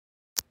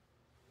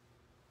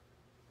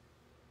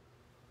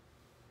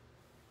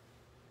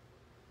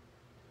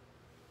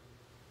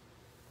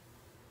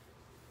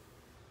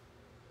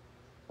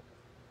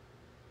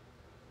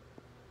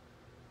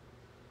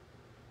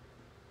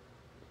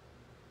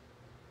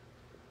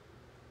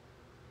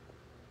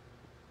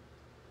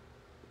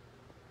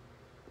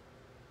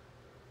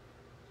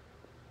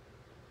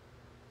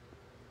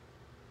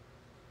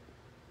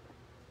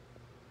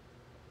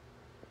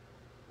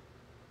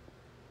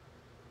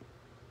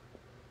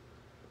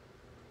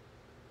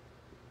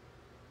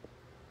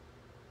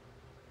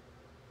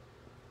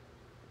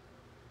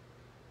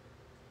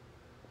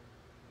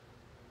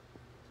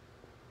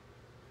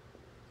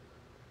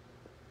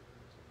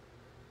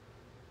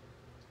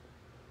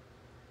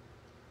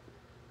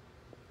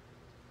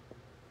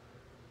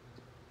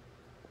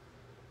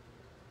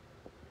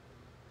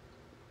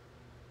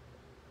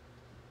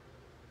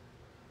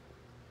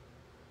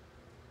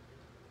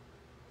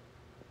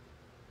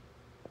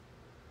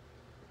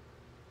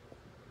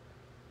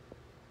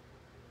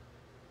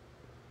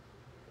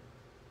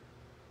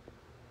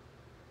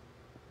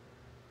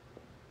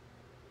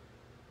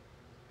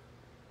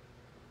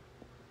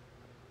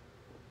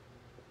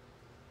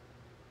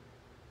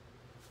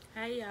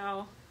Hey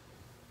y'all,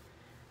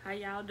 how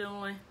y'all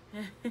doing?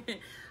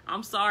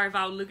 I'm sorry if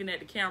I was looking at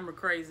the camera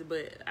crazy,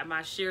 but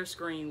my share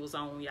screen was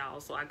on, y'all,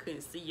 so I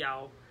couldn't see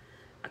y'all.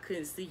 I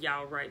couldn't see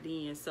y'all right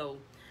then. So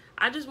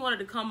I just wanted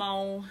to come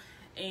on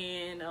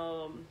and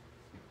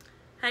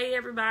hey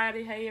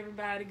everybody,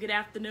 good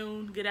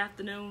afternoon, good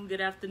afternoon,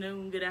 good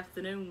afternoon, good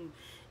afternoon.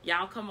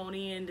 Y'all come on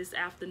in this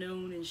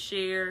afternoon and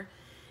share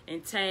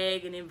and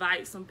tag and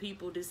invite some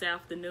people this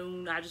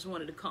afternoon. I just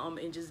wanted to come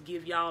and just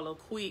give y'all a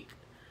quick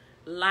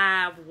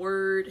live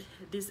word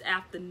this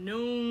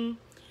afternoon.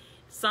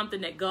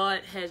 Something that God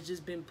has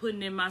just been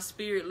putting in my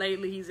spirit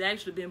lately. He's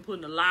actually been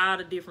putting a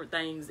lot of different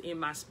things in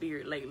my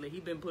spirit lately.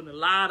 He's been putting a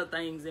lot of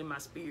things in my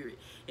spirit,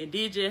 and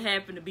did just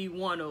happen to be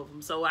one of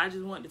them. So I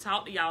just wanted to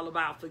talk to y'all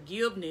about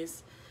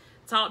forgiveness.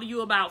 Talk to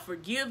you about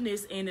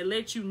forgiveness, and to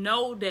let you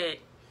know that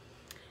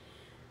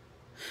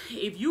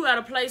if you at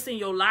a place in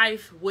your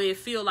life where it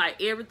feel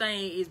like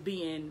everything is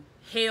being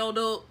held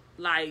up,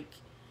 like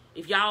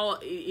if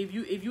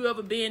you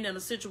ever been in a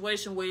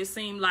situation where it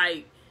seemed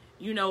like,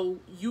 you know,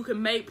 you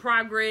can make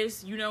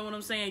progress, you know what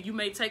I'm saying? You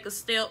may take a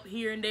step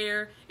here and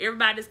there.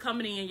 Everybody's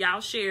coming in, y'all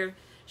share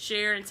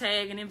and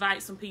tag and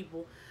invite some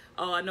people.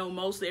 I know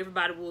mostly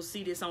everybody will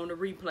see this on the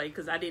replay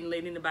because I didn't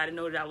let anybody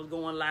know that I was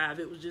going live.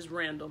 It was just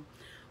random.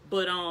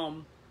 But I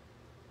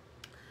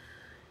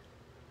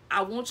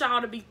want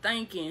y'all to be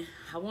thinking.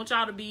 I want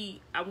y'all to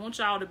be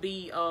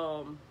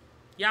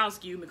y'all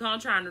excuse me,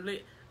 because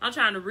I'm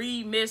trying to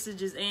read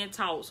messages and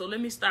talk. So let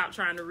me stop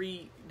trying to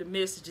read the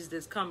messages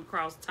that's coming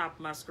across the top of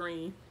my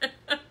screen.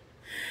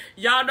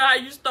 Y'all know how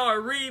you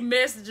start reading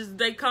messages,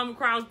 they come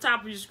across the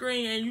top of your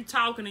screen and you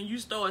talking and you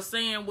start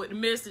saying what the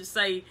message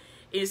say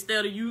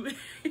instead of you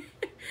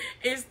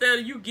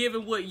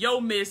giving what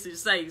your message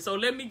say. So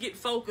let me get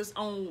focused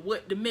on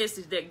what the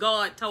message that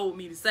God told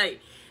me to say.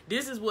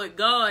 This is what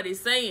God is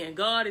saying.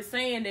 God is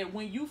saying that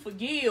when you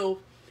forgive,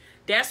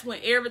 that's when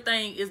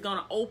everything is going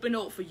to open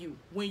up for you.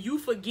 When you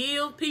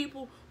forgive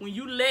people, when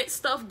you let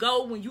stuff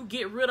go, when you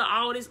get rid of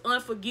all this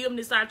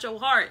unforgiveness out your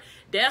heart,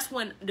 that's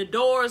when the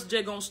doors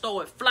just going to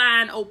start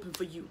flying open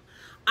for you.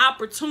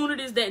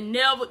 Opportunities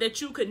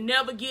that you could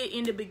never get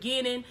in the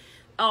beginning,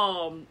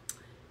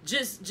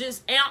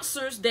 just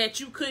answers that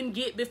you couldn't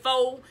get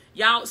before.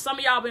 Y'all, some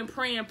of y'all been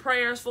praying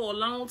prayers for a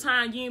long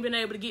time. You ain't been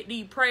able to get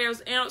these prayers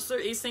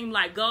answered. It seemed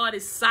like God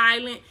is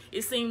silent.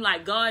 It seemed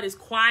like God is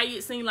quiet.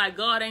 It seemed like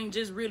God ain't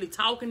just really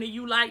talking to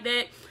you like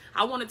that.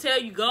 I want to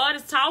tell you, God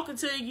is talking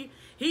to you.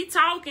 He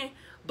talking.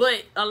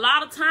 But a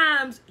lot of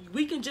times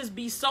we can just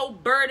be so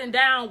burdened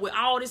down with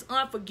all this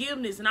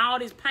unforgiveness and all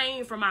this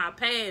pain from our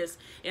past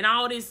and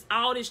all this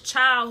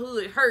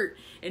childhood hurt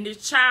and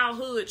this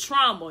childhood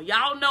trauma.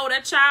 Y'all know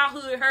that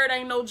childhood hurt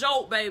ain't no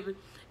joke, baby.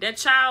 That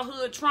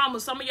childhood trauma,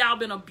 some of y'all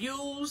been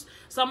abused,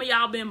 some of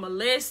y'all been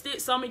molested,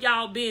 some of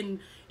y'all been,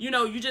 you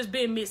know, you just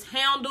been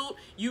mishandled.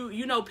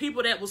 You know,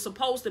 people that were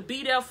supposed to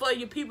be there for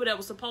you, people that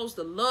were supposed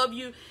to love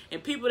you,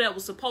 and people that were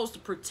supposed to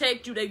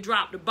protect you, they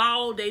dropped the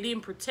ball, they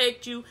didn't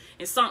protect you,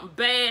 and something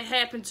bad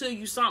happened to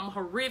you, something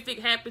horrific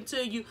happened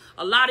to you.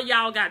 A lot of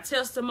y'all got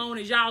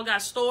testimonies, y'all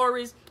got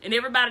stories, and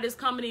everybody that's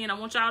coming in, I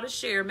want y'all to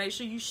share. Make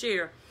sure you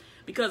share,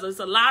 because there's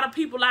a lot of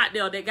people out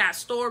there that got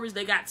stories,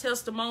 they got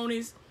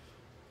testimonies.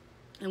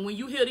 And when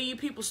you hear these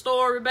people's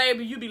story,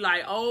 baby, you be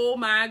like, oh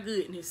my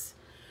goodness.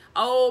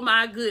 Oh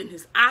my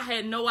goodness. I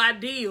had no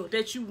idea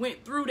that you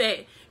went through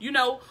that, you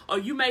know. Or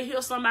you may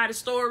hear somebody's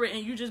story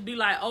and you just be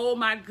like, oh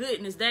my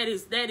goodness, that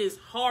is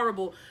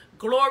horrible.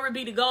 Glory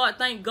be to God.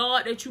 Thank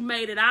God that you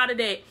made it out of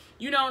that.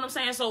 You know what I'm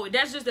saying? So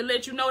that's just to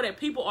let you know that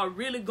people are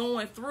really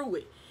going through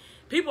it.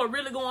 People are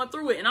really going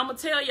through it. And I'm going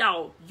to tell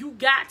y'all, you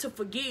got to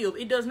forgive.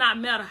 It does not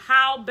matter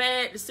how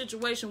bad the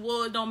situation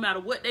was. Don't matter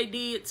what they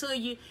did to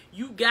you.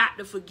 You got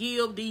to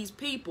forgive these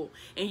people.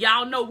 And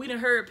y'all know we done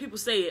heard people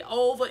say it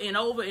over and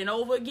over and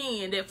over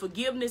again that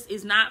forgiveness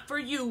is not for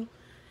you.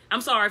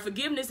 I'm sorry,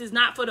 forgiveness is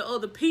not for the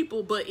other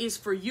people, but it's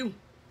for you.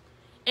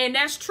 And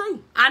that's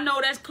true. I know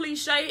that's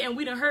cliche and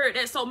we done heard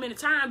that so many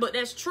times, but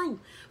that's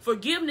true.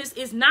 Forgiveness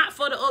is not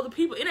for the other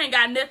people. It ain't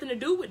got nothing to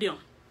do with them.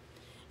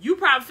 You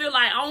probably feel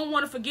like, I don't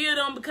want to forgive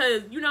them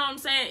because, you know what I'm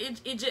saying,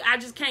 I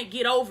just can't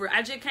get over it.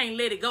 I just can't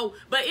let it go.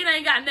 But it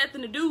ain't got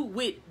nothing to do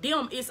with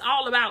them. It's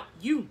all about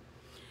you.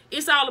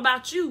 It's all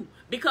about you.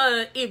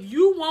 Because if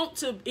you want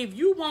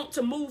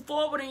to move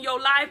forward in your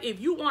life,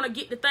 if you want to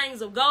get the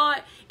things of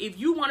God, if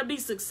you want to be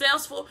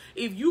successful,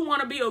 if you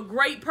want to be a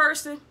great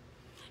person,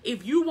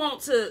 if you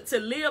want to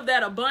live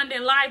that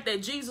abundant life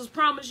that Jesus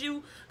promised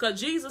you, because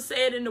Jesus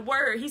said in the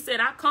word, he said,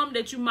 I come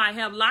that you might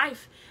have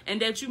life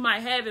and that you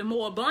might have it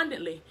more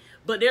abundantly.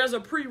 But there's a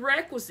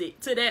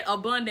prerequisite to that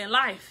abundant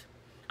life.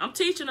 I'm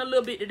teaching a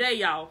little bit today,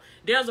 y'all.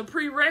 There's a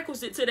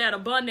prerequisite to that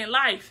abundant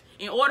life.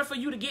 In order for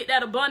you to get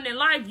that abundant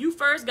life, you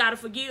first got to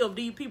forgive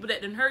these people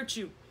that done hurt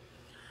you.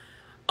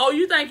 Oh,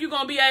 you think you're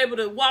going to be able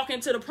to walk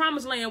into the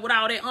promised land with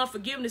all that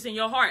unforgiveness in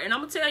your heart? And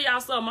I'm going to tell y'all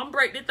something. I'm going to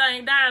break this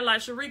thing down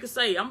like Sharika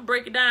say. I'm going to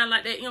break it down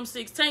like that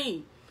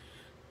M16.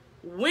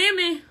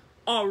 Women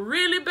are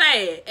really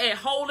bad at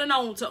holding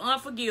on to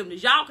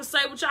unforgiveness. Y'all can say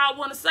what y'all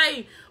want to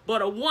say,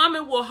 but a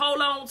woman will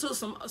hold on to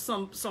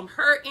some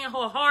hurt in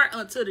her heart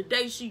until the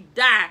day she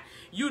die.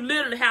 You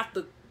literally have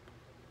to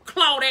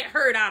claw that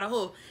hurt out of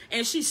her,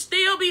 and she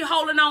still be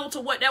holding on to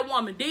what that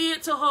woman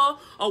did to her,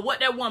 or what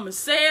that woman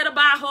said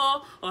about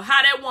her, or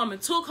how that woman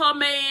took her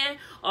man,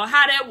 or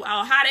how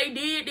they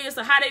did this,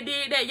 or how they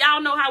did that.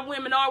 Y'all know how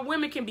women are.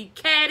 Women can be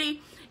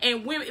catty,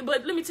 and women.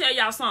 But let me tell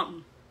y'all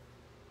something.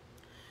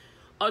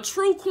 A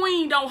true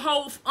queen don't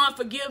hold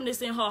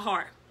unforgiveness in her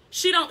heart.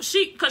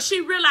 Because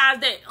she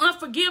realized that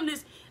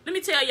unforgiveness. Let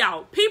me tell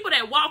y'all, people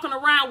that walking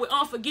around with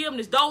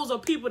unforgiveness, those are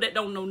people that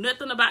don't know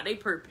nothing about their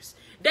purpose.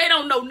 They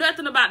don't know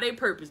nothing about their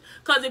purpose.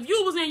 Because if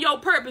you was in your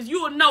purpose,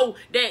 you would know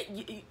that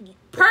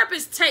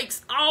purpose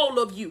takes all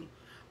of you.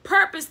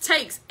 Purpose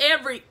takes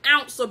every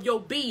ounce of your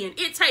being.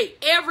 It takes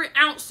every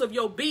ounce of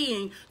your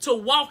being to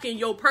walk in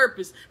your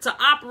purpose, to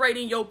operate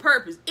in your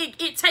purpose.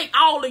 It takes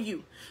all of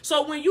you.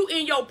 So when you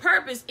in your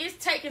purpose,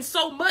 it's taking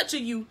so much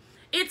of you.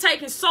 It's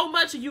taking so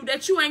much of you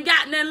that you ain't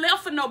got nothing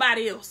left for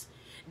nobody else.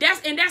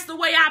 That's the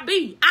way I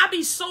be. I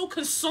be so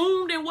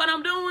consumed in what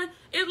I'm doing.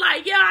 It's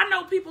like, yeah, I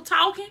know people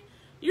talking.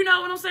 You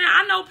know what I'm saying?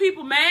 I know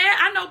people mad.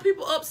 I know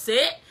people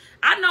upset.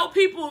 I know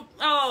people,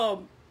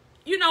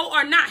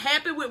 are not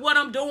happy with what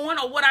I'm doing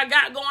or what I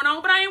got going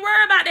on, but I ain't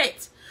worried about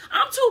that.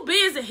 I'm too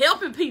busy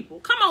helping people.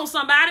 Come on,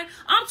 somebody.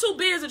 I'm too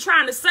busy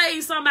trying to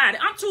save somebody.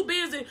 I'm too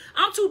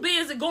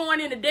busy going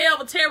into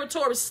devil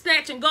territory,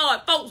 snatching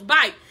God, folks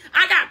bite.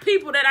 I got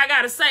people that I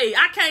got to save.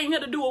 I came here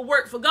to do a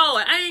work for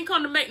God. I ain't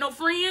come to make no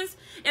friends,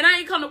 and I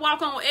ain't come to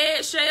walk on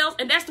eggshells,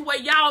 and that's the way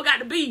y'all got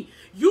to be.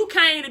 You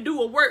came to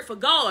do a work for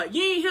God.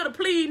 You ain't here to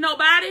please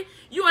nobody.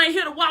 You ain't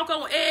here to walk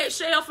on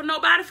eggshells for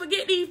nobody.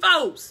 Forget these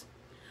folks.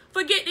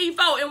 Forget these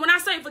folks. And when I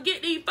say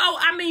forget these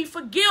folks, I mean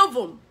forgive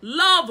them,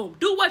 love them,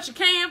 do what you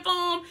can for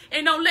them,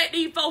 and don't let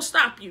these folks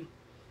stop you.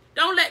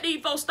 Don't let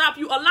these folks stop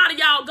you. A lot of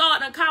y'all, God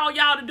done called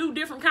y'all to do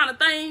different kind of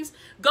things.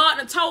 God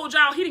done told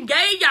y'all, he done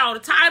gave y'all the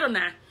title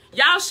now.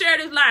 Y'all share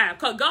this live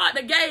because God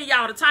done gave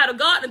y'all the title.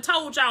 God done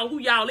told y'all who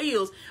y'all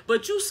is.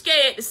 But you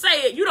scared to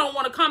say it. You don't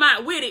want to come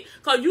out with it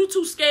because you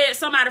too scared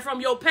somebody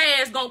from your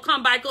past going to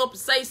come back up and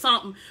say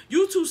something.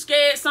 You too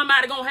scared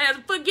somebody going to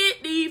have. Forget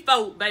these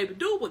folks, baby.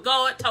 Do what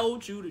God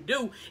told you to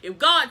do. If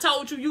God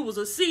told you you was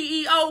a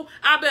CEO,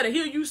 I better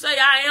hear you say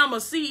I am a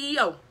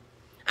CEO.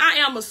 I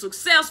am a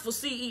successful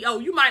CEO.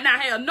 You might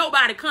not have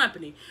nobody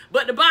company.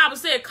 But the Bible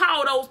said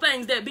call those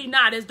things that be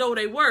not as though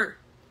they were.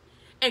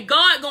 And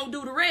God going to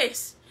do the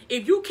rest.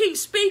 If you keep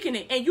speaking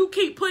it and you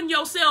keep putting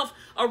yourself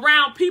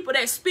around people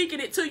that speaking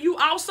it to you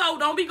also,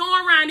 don't be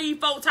going around these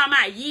folks talking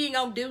about you ain't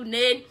gonna do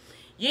nothing,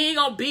 you ain't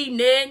gonna be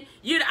nothing.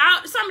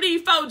 Some of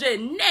these folks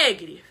just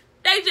negative.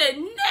 They just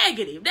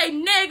negative. They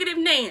negative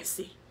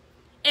Nancy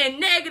and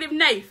negative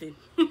Nathan.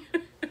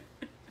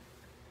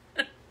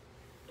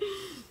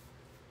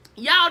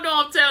 Y'all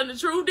know I'm telling the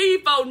truth.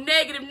 These folks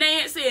negative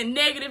Nancy and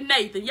negative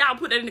Nathan. Y'all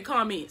put that in the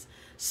comments.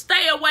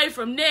 Stay away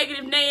from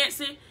negative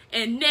Nancy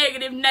and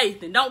negative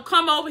Nathan. Don't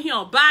come over here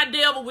and buy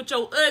devil with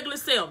your ugly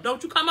self.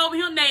 Don't you come over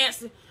here,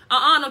 Nancy.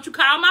 Don't you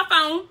call my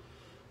phone.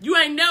 You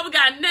ain't never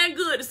got nothing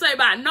good to say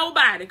about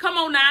nobody. Come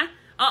on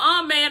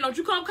now. Man, don't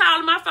you come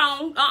calling my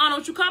phone.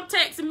 Don't you come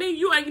texting me.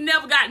 You ain't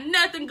never got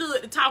nothing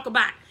good to talk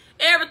about.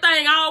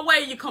 Everything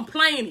always you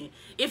complaining.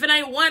 If it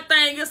ain't one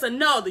thing, it's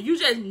another. You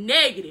just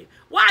negative.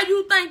 Why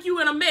you think you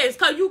in a mess?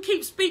 Because you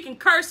keep speaking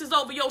curses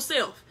over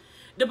yourself.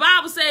 The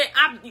Bible said,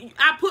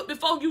 I put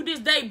before you this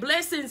day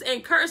blessings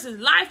and curses,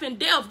 life and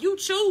death. You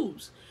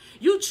choose.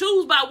 You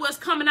choose by what's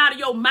coming out of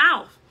your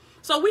mouth.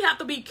 So we have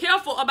to be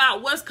careful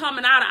about what's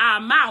coming out of our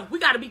mouth. We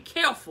got to be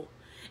careful.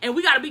 And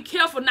we got to be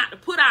careful not to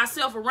put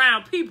ourselves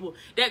around people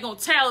that going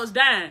to tear us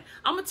down.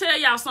 I'm going to tell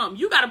y'all something.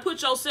 You got to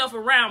put yourself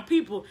around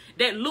people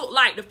that look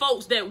like the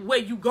folks that where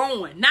you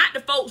going, not the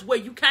folks where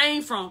you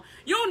came from.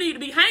 You don't need to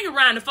be hanging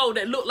around the folks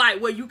that look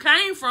like where you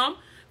came from,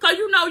 because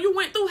you know you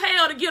went through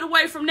hell to get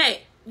away from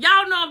that.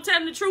 Y'all know I'm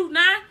telling the truth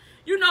now.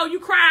 You know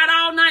you cried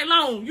all night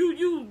long.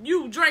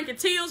 You drinking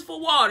tears for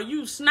water.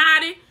 You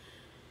snotty,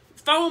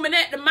 foaming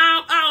at the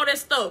mouth, all that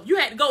stuff. You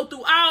had to go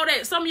through all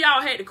that. Some of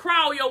y'all had to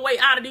crawl your way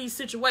out of these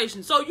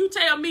situations. So you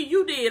tell me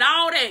you did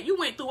all that. You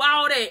went through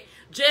all that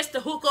just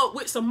to hook up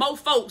with some more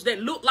folks that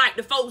look like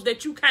the folks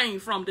that you came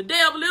from. The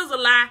devil is a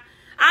lie.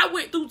 I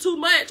went through too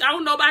much. I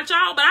don't know about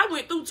y'all, but I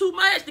went through too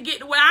much to get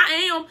to where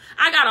I am.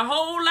 I got a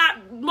whole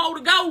lot more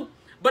to go.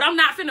 But I'm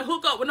not finna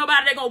hook up with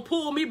nobody that gonna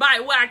pull me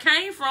by where I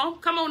came from.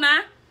 Come on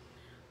now.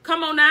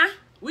 Come on now.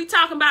 We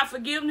talking about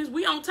forgiveness.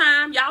 We on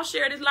time. Y'all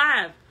share this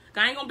live.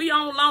 I ain't gonna be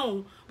on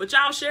long, but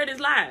y'all share this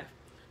live.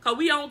 Because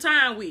we on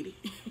time with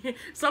it.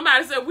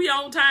 Somebody said we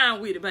on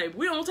time with it, baby.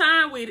 We on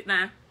time with it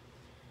now.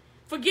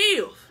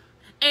 Forgive.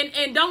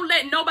 And don't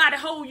let nobody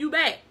hold you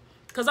back.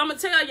 Because I'm gonna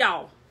tell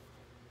y'all,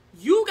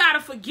 you gotta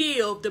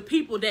forgive the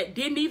people that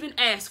didn't even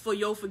ask for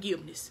your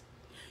forgiveness.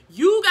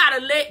 You got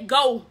to let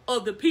go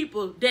of the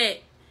people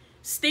that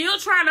still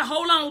trying to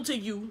hold on to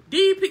you.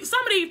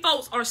 Some of these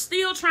folks are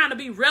still trying to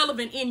be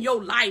relevant in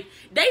your life.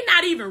 They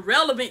not even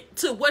relevant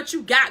to what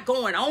you got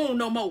going on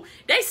no more.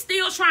 They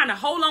still trying to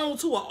hold on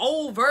to an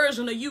old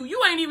version of you.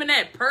 You ain't even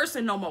that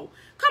person no more.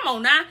 Come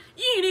on now.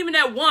 You ain't even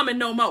that woman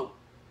no more.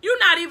 You're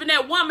not even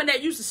that woman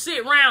that used to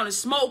sit around and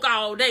smoke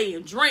all day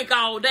and drink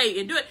all day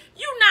and do it.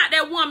 You're not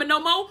that woman no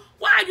more.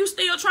 Why are you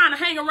still trying to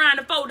hang around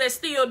the folk that's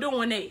still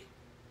doing that?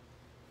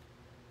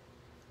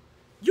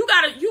 You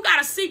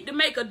gotta seek to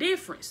make a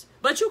difference.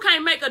 But you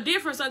can't make a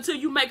difference until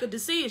you make a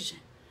decision.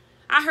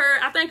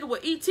 I think it was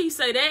E.T.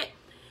 say that.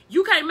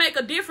 You can't make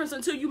a difference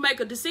until you make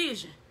a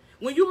decision.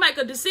 When you make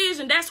a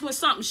decision, that's when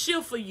something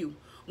shifts for you.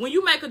 When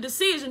you make a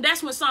decision,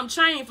 that's when something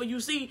change for you.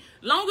 See,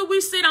 longer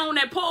we sit on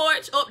that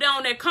porch, up there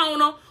on that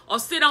corner, or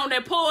sit on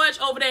that porch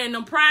over there in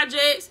them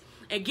projects,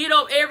 and get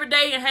up every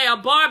day and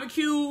have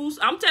barbecues.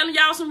 I'm telling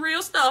y'all some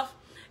real stuff.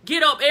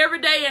 Get up every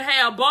day and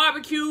have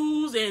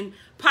barbecues and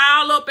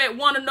pile up at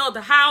one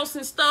another's house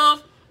and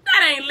stuff.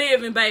 That ain't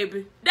living,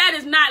 baby. That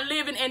is not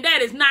living, and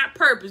that is not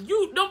purpose.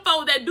 Them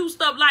folks that do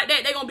stuff like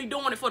that, they gonna be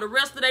doing it for the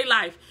rest of their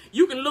life.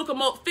 You can look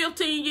them up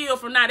 15 years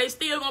from now. They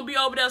still gonna be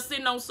over there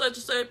sitting on such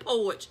and such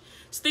porch.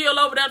 Still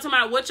over there talking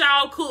about what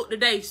y'all cooked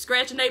today,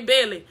 scratching their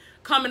belly,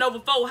 coming over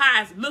 4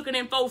 highs, looking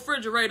in 4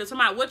 refrigerators,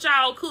 talking about what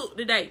y'all cooked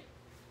today.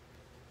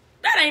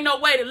 That ain't no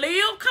way to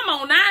live. Come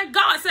on now.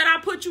 God said I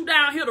put you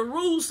down here to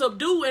rule,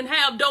 subdue, and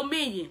have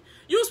dominion.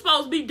 You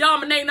supposed to be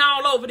dominating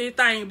all over this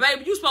thing,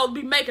 baby. You supposed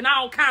to be making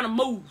all kind of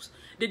moves.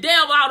 The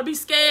devil ought to be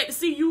scared to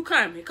see you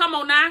coming. Come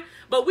on now.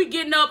 But we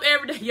getting up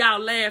every day. Y'all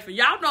laughing.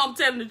 Y'all know I'm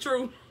telling the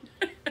truth.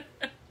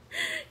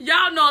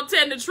 Y'all know I'm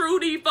telling the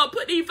truth.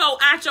 Put these folk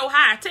out your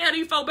high. Tell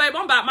these folk, baby,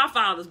 I'm about my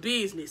father's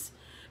business.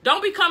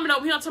 Don't be coming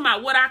over here talking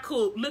about what I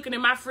cook, looking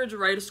in my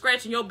refrigerator,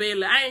 scratching your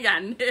belly. I ain't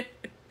got nothing.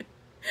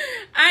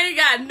 I ain't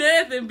got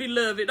nothing,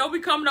 beloved. Don't be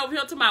coming over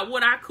here talking about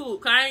what I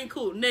cook, 'cause I ain't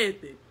cook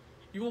nothing.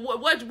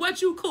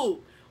 What you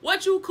cook?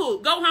 What you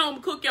cook? Go home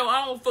and cook your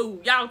own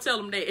food. Y'all tell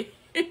them that.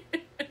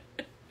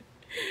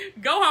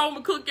 Go home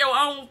and cook your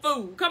own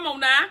food. Come on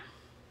now.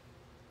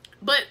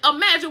 But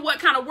imagine what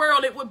kind of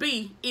world it would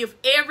be if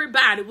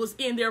everybody was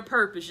in their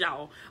purpose,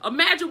 y'all.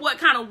 Imagine what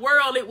kind of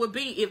world it would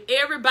be if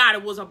everybody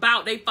was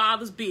about their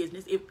father's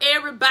business. If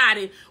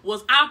everybody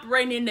was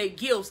operating in their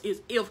gifts.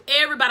 If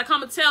everybody,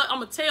 I'm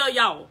gonna tell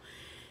y'all,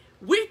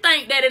 we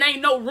think that it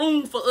ain't no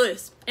room for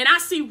us. And I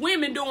see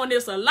women doing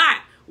this a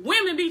lot.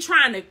 Women be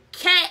trying to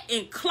cat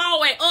and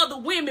claw at other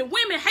women.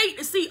 Women hate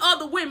to see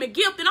other women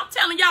gifted. I'm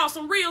telling y'all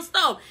some real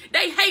stuff.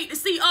 They hate to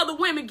see other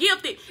women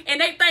gifted.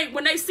 And they think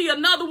when they see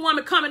another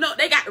woman coming up,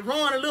 they got to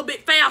run a little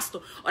bit faster.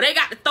 Or they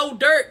got to throw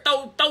dirt,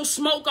 throw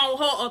smoke on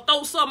her, or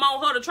throw something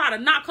on her to try to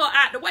knock her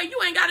out the way.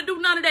 You ain't got to do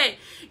none of that.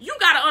 You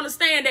got to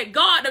understand that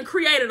God done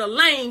created a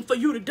lane for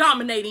you to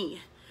dominate in.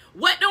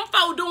 What them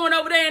folk doing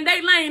over there in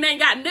their lane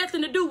ain't got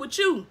nothing to do with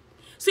you.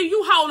 See,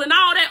 you holding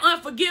all that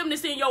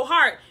unforgiveness in your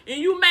heart,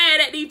 and you mad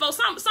at these folks.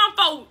 Some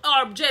folks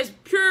are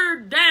just pure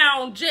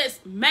down,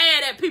 just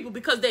mad at people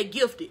because they're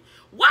gifted.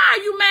 Why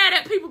are you mad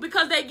at people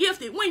because they're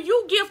gifted when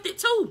you gifted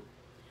too?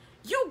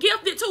 You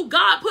gifted too.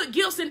 God put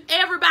gifts in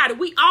everybody.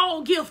 We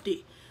all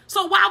gifted.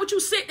 So why would you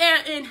sit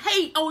there and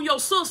hate on your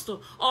sister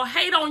or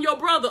hate on your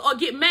brother or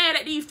get mad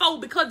at these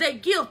folks because they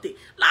gifted?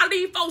 A lot of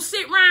these folks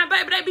sit around,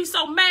 baby, they be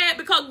so mad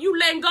because you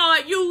letting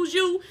God use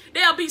you.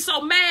 They'll be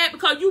so mad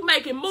because you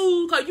making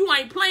moves because you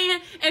ain't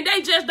playing, and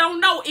they just don't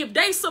know if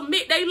they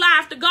submit their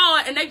life to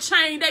God and they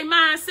change their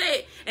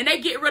mindset and they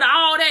get rid of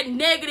all that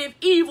negative,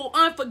 evil,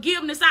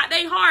 unforgiveness out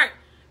their heart,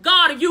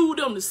 God will use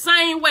them the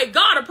same way.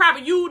 God will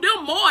probably use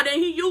them more than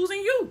he using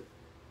you.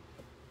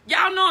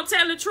 Y'all know I'm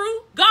telling the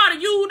truth. God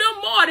will use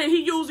them more than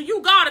he using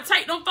you. God will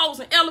take them folks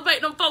and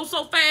elevate them folks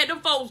so fast. Them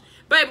folks,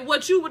 baby,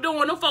 what you were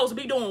doing, them folks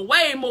will be doing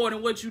way more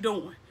than what you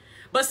doing.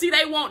 But see,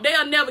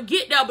 they'll never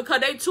get there because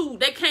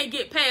they can't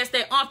get past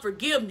that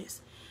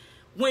unforgiveness.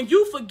 When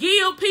you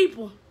forgive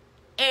people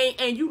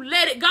and you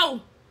let it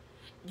go,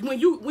 when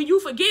you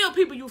forgive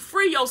people, you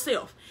free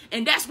yourself.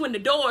 And that's when the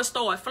doors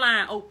start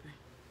flying open.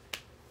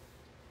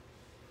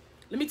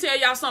 Let me tell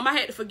y'all something. I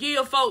had to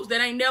forgive folks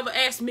that ain't never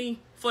asked me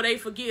for their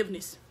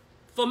forgiveness,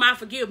 for my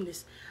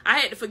forgiveness. I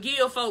had to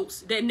forgive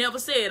folks that never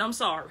said I'm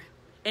sorry.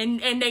 And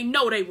they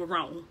know they were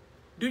wrong.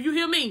 Do you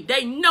hear me?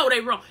 They know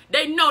they wrong.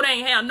 They know they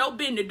ain't have no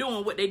business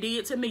doing what they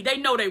did to me. They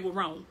know they were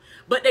wrong.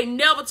 But they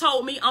never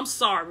told me I'm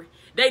sorry.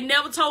 They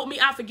never told me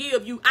I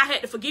forgive you. I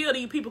had to forgive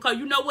these people because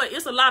you know what?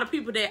 It's a lot of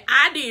people that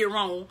I did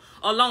wrong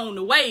along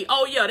the way.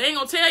 Oh yeah, they ain't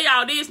gonna tell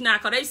y'all this now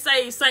because they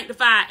saved,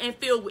 sanctified, and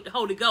filled with the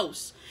Holy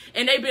Ghost.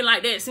 And they been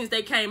like that since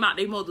they came out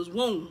their mother's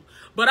womb.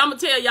 But I'm going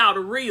to tell y'all the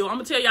real. I'm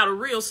going to tell y'all the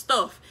real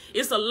stuff.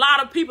 It's a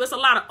lot of people. It's a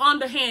lot of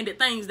underhanded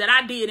things that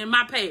I did in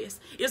my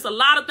past. It's a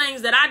lot of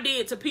things that I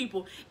did to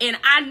people. And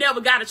I never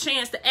got a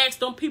chance to ask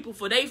them people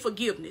for their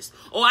forgiveness.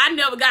 Or I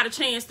never got a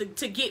chance to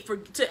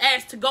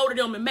ask to go to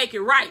them and make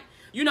it right.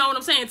 You know what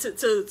I'm saying?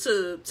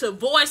 To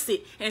voice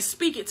it and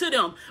speak it to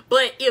them.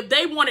 But if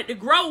they wanted to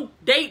grow,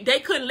 they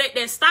couldn't let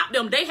that stop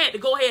them. They had to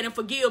go ahead and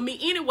forgive me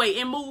anyway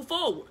and move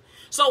forward.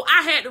 So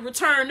I had to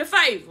return the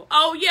favor.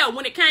 Oh yeah,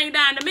 when it came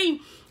down to me,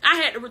 I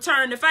had to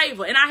return the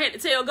favor. And I had to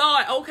tell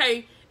God,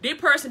 okay, this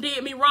person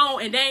did me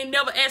wrong and they ain't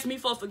never asked me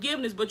for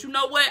forgiveness. But you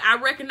know what?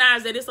 I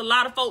recognize that it's a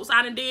lot of folks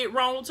I done did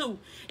wrong too.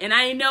 And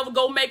I ain't never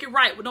go make it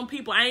right with them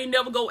people. I ain't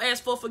never go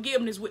ask for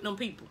forgiveness with them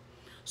people.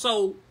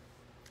 So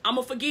I'm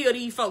going to forgive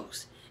these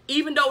folks.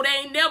 Even though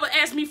they ain't never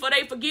asked me for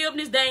their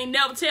forgiveness, they ain't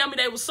never tell me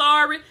they were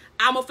sorry,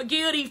 I'm going to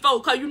forgive these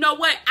folks. Because you know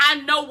what? I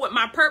know what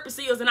my purpose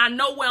is and I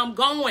know where I'm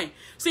going.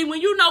 See,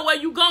 when you know where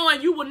you're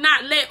going, you will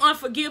not let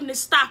unforgiveness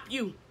stop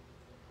you.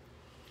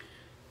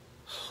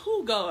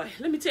 Oh, God.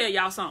 Let me tell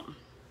y'all something.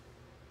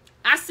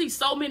 I see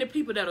so many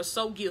people that are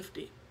so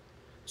gifted.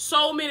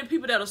 So many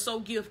people that are so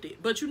gifted.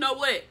 But you know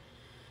what?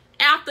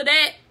 After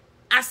that,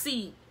 I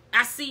see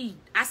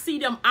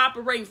them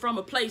operating from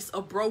a place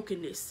of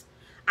brokenness.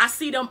 I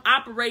see them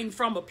operating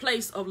from a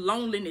place of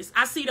loneliness.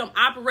 I see them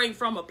operating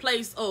from a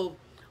place of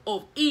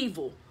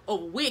evil,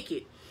 of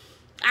wicked.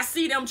 I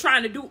see them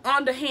trying to do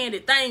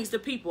underhanded things to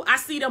people. I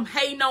see them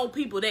hating on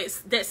people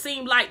that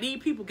seem like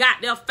these people got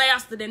there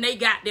faster than they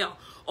got there.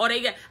 Or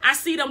I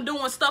see them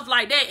doing stuff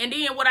like that. And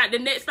then the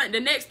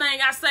next thing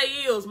I say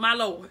is, my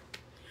Lord,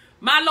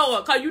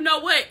 because you know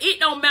what? It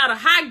don't matter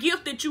how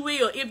gifted you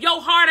is. If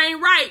your heart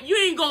ain't right, you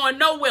ain't going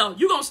nowhere.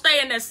 You gonna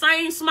stay in that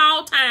same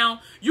small town.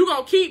 You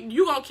gonna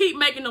keep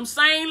making them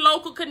same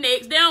local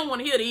connects. They don't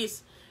want to hear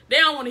this.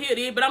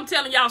 But I'm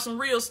telling y'all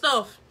some real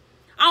stuff.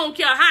 I don't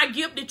care how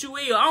gifted you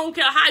is. I don't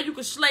care how you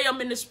can slay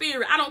them in the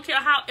spirit. I don't care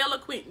how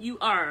eloquent you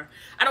are.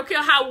 I don't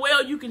care how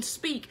well you can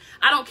speak.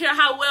 I don't care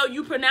how well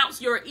you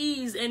pronounce your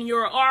E's and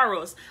your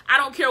R's. I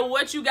don't care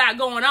what you got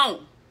going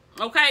on.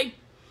 Okay?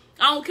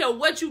 I don't care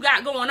what you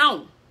got going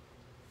on.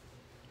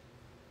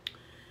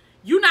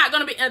 You're not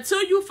going to be,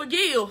 until you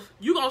forgive,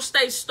 you're going to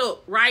stay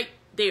stuck right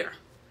there.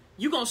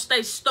 You're going to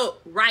stay stuck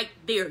right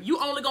there.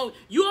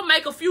 You'll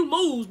make a few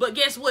moves, but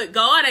guess what?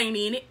 God ain't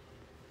in it.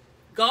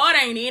 God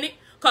ain't in it.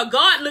 Because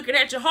God looking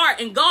at your heart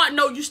and God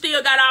know you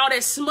still got all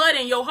that smut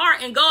in your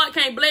heart and God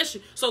can't bless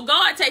you. So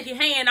God take your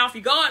hand off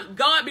you. God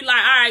be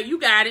like, all right, you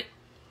got it.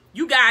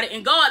 You got it.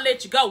 And God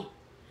let you go.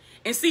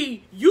 And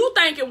see, you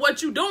thinking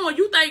what you doing,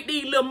 you think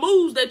these little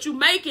moves that you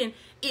making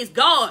is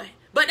God.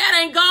 But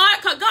that ain't God,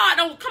 because God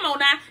don't, come on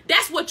now.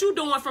 That's what you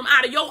doing from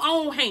out of your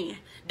own hand.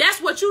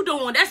 That's what you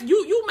doing. That's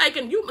you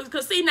making,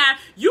 because see now,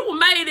 you were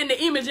made in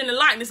the image and the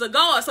likeness of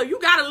God. So you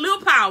got a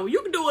little power.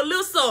 You can do a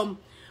little something.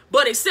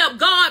 But except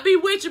God be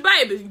with you,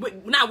 baby.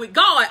 Now with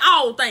God,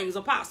 all things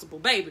are possible,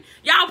 baby.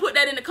 Y'all put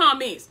that in the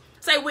comments.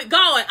 Say with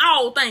God,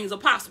 all things are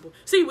possible.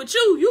 See, with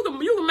you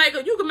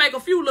can make a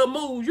few little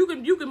moves. You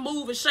can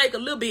move and shake a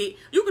little bit.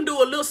 You can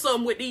do a little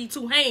something with these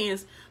two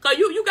hands. Cause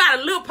you got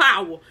a little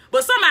power.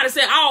 But somebody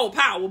said all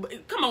power.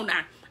 Come on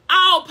now.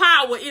 All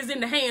power is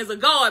in the hands of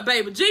God,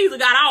 baby. Jesus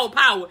got all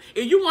power.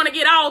 If you want to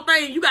get all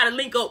things, you got to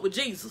link up with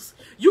Jesus.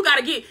 You got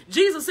to get,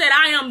 Jesus said,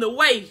 I am the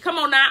way. Come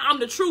on now,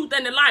 I'm the truth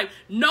and the life.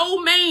 No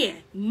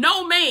man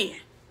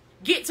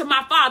get to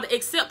my Father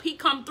except he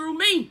come through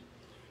me.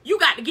 You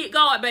got to get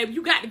God, baby.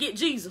 You got to get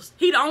Jesus.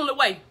 He the only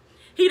way.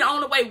 He the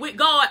only way. With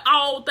God,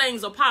 all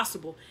things are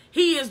possible.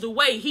 He is the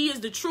way. He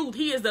is the truth.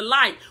 He is the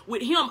light.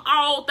 With him,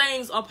 all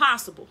things are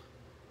possible.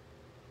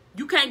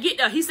 You can't get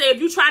there. He said,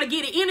 if you try to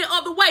get it any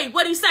other way,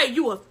 what he say?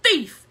 You a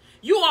thief.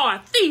 You are a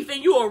thief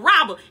and you a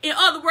robber. In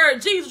other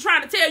words, Jesus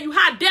trying to tell you,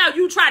 how dare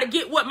you try to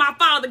get what my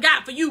Father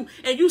got for you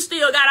and you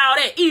still got all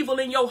that evil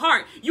in your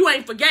heart. You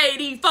ain't forgave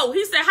these folks.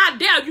 He said, how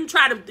dare you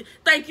try to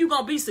think you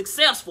going to be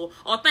successful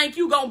or think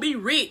you going to be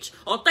rich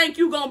or think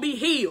you going to be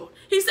healed.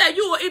 He said,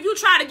 if you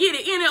try to get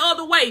it any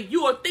other way,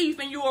 you a thief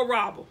and you a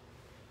robber.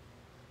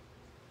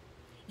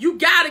 You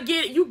got to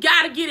get it. You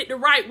got to get it the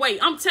right way.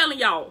 I'm telling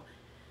y'all.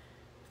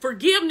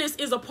 Forgiveness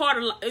is a part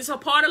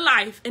of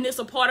life, and it's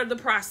a part of the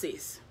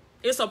process.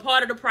 It's a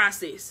part of the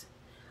process.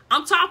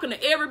 I'm talking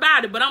to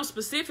everybody, but I'm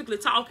specifically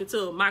talking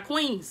to my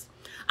queens.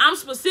 I'm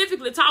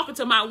specifically talking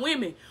to my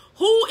women.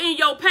 Who in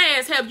your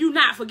past have you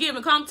not forgiven?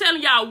 Because I'm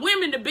telling y'all,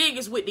 women the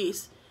biggest with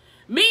this.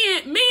 Men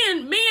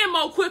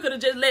more quicker to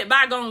just let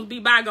bygones be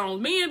bygones.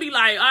 Men be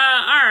like, all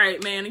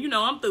right, man,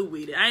 I'm through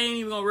with it. I ain't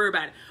even gonna worry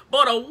about it.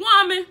 But a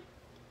woman,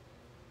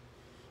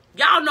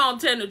 y'all know I'm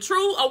telling the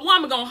truth. A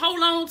woman gonna hold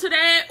on to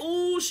that.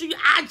 Ooh,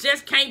 I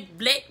just can't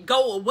let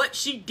go of what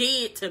she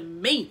did to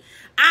me.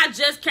 I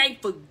just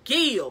can't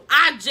forgive.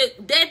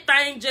 That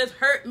thing just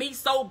hurt me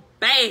so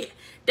bad.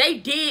 They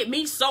did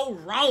me so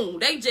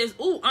wrong.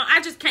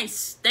 I just can't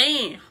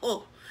stand her.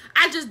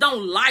 I just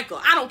don't like her.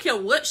 I don't care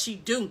what she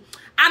do.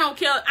 I don't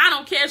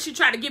care if she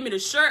try to give me the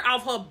shirt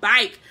off her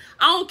bike.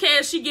 I don't care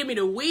if she give me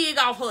the wig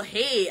off her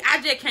head.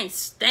 I just can't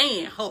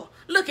stand her.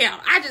 Look at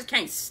her. I just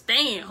can't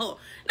stand her.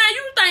 Now,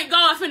 you think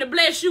God finna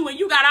bless you and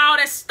you got all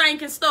that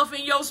stinking stuff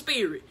in your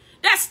spirit.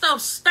 That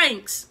stuff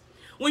stinks.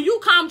 When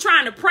you come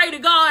trying to pray to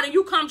God and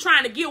you come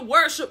trying to give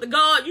worship to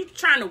God, you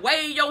trying to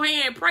wave your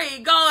hand, pray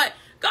God.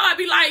 God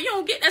be like, you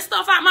don't get that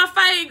stuff out my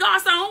face. God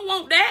said, I don't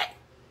want that.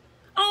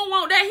 I don't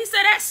want that. He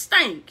said, that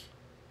stink.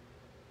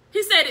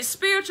 He said it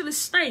spiritually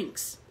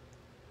stinks.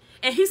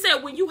 And he said,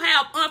 when you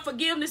have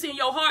unforgiveness in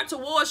your heart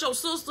towards your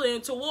sister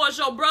and towards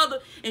your brother,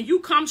 and you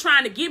come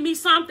trying to give me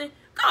something,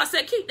 God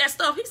said, keep that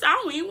stuff. He said,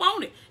 I don't even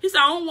want it. He said,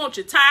 I don't want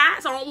your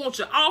tithes. I don't want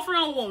your offering.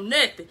 I don't want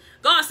nothing.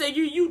 God said,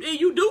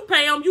 you do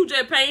pay them. You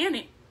just paying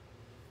it.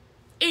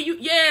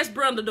 And yes,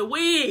 Brenda, the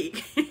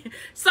wig.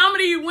 Some of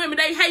these women,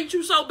 they hate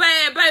you so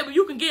bad, baby,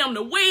 you can get them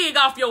the wig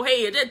off your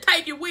head. Just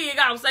take your wig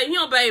off and say,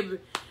 here, baby.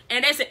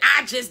 And they say,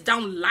 I just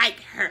don't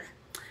like her.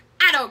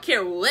 I don't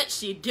care what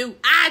she do.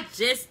 I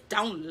just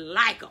don't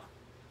like her.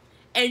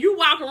 And you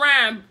walk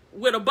around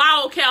with a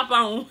ball cap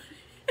on.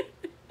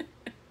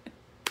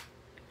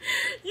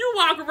 You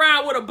walk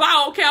around with a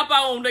ball cap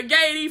on that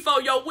gave these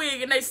for your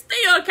wig, and they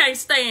still can't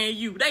stand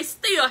you. They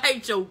still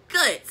hate your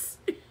guts.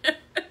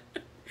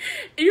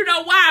 You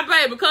know why,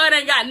 baby? Because it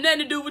ain't got nothing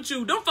to do with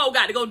you. Them folk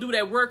got to go do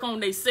that work on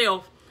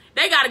themselves.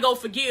 They got to go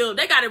forgive.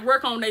 They got to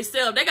work on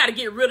themselves. They got to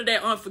get rid of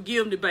that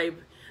unforgiveness, baby.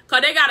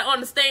 Because they got to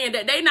understand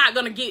that they not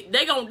going to get,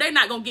 they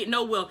not going to get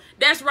nowhere.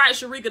 That's right,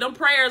 Sharika. Them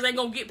prayers ain't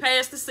going to get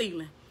past the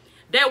ceiling.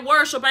 That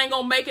worship ain't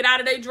going to make it out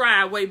of their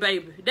driveway,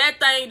 baby. That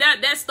thing,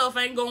 that stuff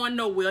ain't going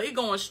nowhere. It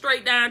going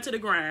straight down to the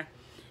ground.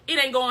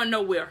 It ain't going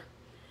nowhere.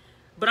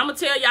 But I'm going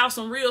to tell y'all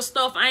some real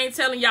stuff. I ain't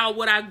telling y'all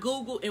what I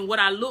Googled and what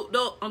I looked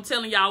up. I'm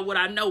telling y'all what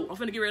I know. I'm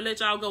finna get ready to let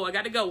y'all go. I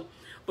got to go.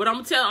 But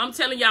I'm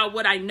telling y'all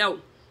what I know.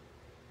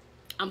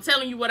 I'm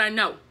telling you what I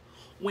know.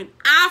 When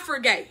I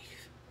forgave,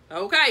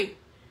 okay?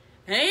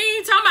 I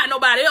ain't talking about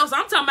nobody else.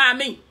 I'm talking about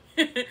me.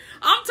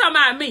 I'm talking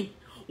about me.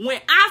 When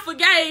I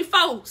forgave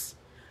folks,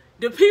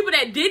 the people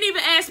that didn't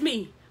even ask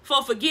me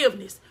for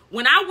forgiveness,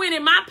 when I went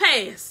in my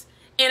past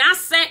and I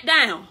sat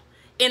down,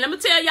 and let me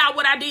tell y'all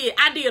what I did.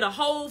 I did a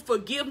whole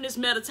forgiveness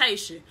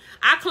meditation.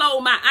 I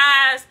closed my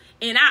eyes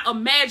and I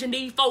imagined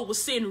these folks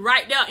was sitting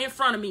right there in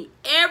front of me.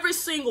 Every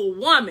single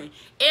woman,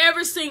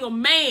 every single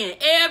man,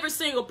 every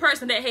single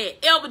person that had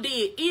ever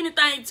did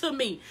anything to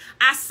me.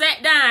 I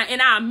sat down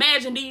and I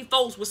imagined these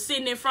folks was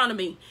sitting in front of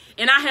me.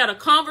 And I had a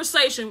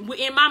conversation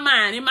in my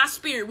mind, in my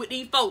spirit with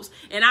these folks.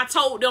 And I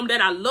told them that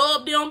I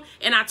loved them.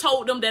 And I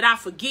told them that I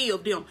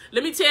forgive them.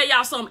 Let me tell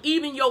y'all something.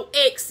 Even your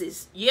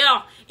exes,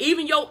 yeah,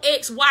 even your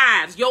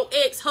ex-wives, your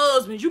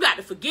ex-husbands, you got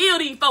to forgive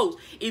these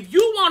folks. If you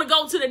want to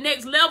go to the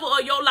next level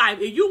of your life,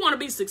 if you want to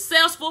be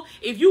successful,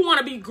 if you want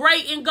to be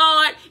great in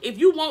God, if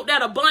you want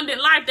that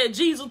abundant life that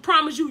Jesus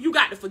promised you, you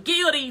got to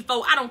forgive these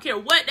folks. I don't care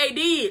what they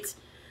did.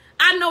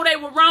 I know they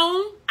were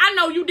wrong. I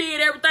know you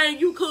did everything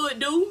you could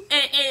do,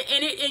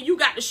 and you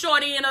got the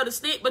short end of the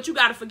stick, but you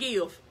got to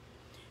forgive.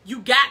 You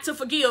got to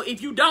forgive.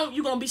 If you don't,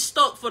 you're going to be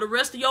stuck for the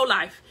rest of your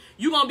life.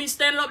 You're going to be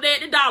standing up there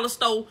at the dollar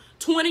store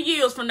 20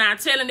 years from now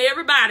telling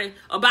everybody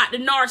about the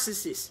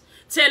narcissist,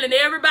 telling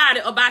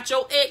everybody about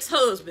your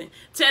ex-husband,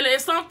 telling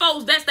some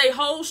folks that's their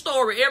whole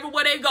story.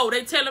 Everywhere they go,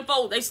 they telling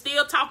folks they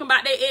still talking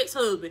about their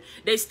ex-husband.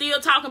 They still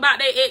talking about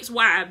their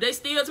ex-wife. They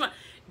still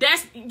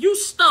that's you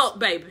stuck,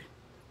 baby.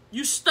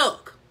 You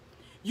stuck.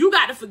 You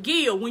got to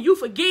forgive. When you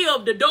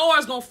forgive, the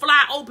door's going to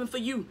fly open for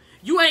you.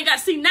 You ain't got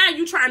to see now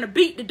you trying to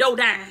beat the door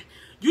down.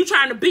 You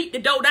trying to beat the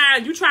door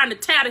down. You trying to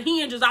tear the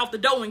hinges off the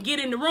door and get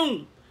in the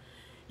room.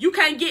 You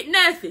can't get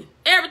nothing.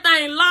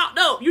 Everything locked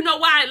up. You know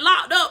why it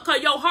locked up?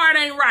 Because your heart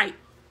ain't right.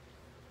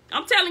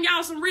 I'm telling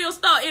y'all some real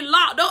stuff. It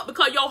locked up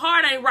because your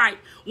heart ain't right.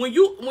 When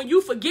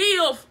you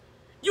forgive,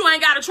 you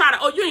ain't got to try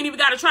to, you ain't even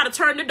got to try to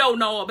turn the door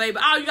knob, baby.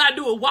 All you got to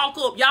do is walk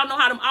up. Y'all know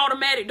how them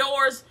automatic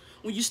doors,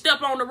 when you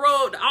step on the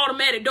road, the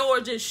automatic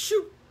doors just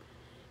shoot.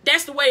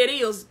 That's the way it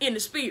is in the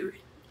spirit.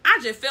 I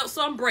just felt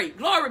something break.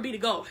 Glory be to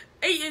God.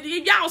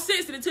 If y'all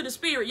sensitive to the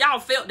spirit, y'all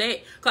felt that.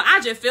 Because I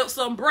just felt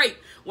something break.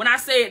 When I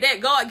said that,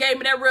 God gave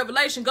me that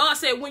revelation. God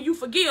said when you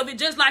forgive, it's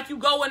just like you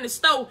go in the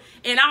store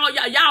and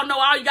y'all know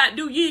all you got to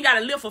do. You ain't got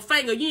to lift a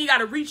finger. You ain't got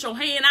to reach your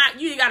hand out.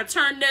 You ain't got to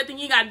turn nothing.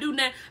 You ain't got to do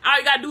nothing. All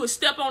you got to do is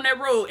step on that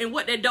road. And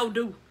what that door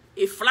do,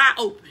 it fly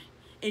open.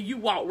 And you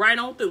walk right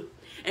on through.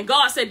 And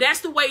God said that's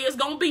the way it's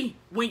going to be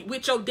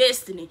with your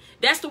destiny.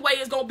 That's the way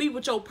it's going to be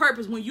with your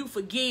purpose when you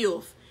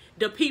forgive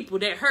the people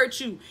that hurt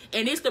you.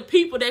 And it's the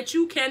people that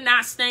you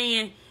cannot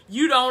stand.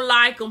 You don't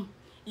like them.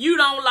 You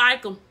don't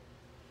like them.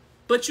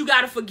 But you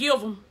got to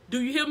forgive them.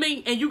 Do you hear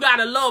me? And you got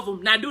to love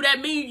them. Now, do that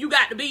mean you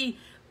got to be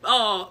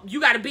all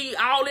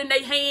in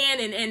their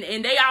hand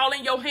and they all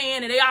in your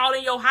hand and they all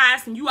in your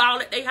house and you all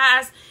at their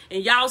house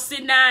and y'all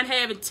sitting down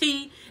having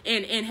tea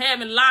and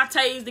having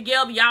lattes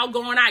together, y'all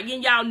going out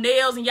getting y'all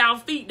nails and y'all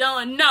feet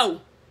done?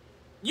 No.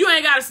 You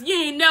ain't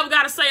never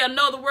got to say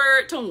another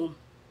word to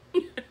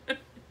them.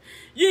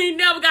 You ain't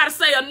never got to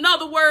say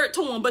another word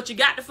to them, but you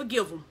got to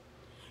forgive them.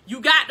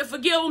 You got to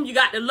forgive them, you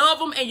got to love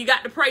them, and you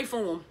got to pray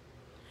for them.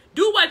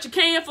 Do what you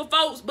can for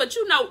folks, but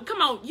you know,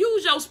 come on,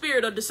 use your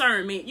spirit of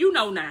discernment. You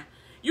know now.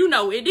 You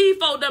know, if these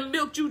folks done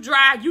milked you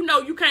dry, you know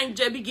you can't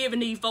just be giving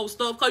these folks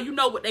stuff because you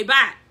know what they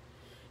buy.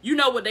 You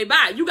know what they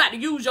buy. You got to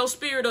use your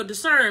spirit of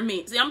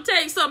discernment. See, I'm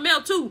telling you something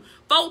else too.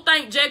 Folks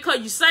think just because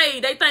you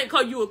saved, they think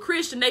because you a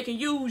Christian, they can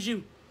use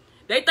you.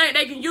 They think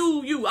they can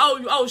use you.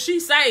 Oh, she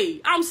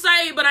saved. I'm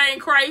saved, but I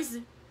ain't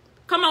crazy.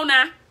 Come on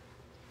now.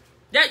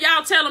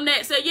 Y'all tell them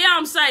that. Say, yeah,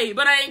 I'm saved,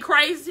 but I ain't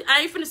crazy.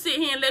 I ain't finna sit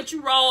here and let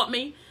you rob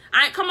me.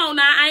 Come on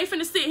now. I ain't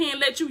finna sit here and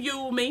let you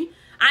use me.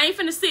 I ain't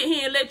finna sit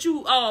here and let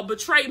you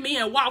betray me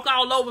and walk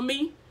all over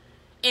me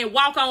and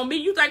walk on me.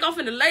 You think I'm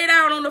finna lay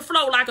down on the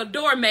floor like a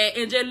doormat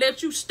and just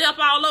let you step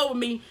all over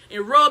me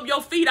and rub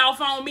your feet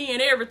off on me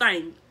and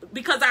everything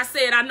because I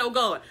said I know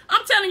God?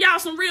 I'm telling y'all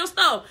some real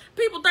stuff.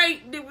 People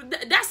think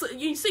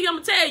you see, I'm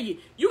gonna tell you,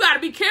 you gotta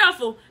be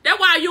careful. That's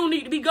why you don't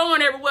need to be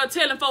going everywhere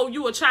telling folks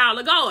you a child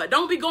of God.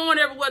 Don't be going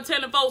everywhere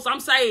telling folks I'm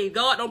saved.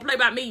 God don't play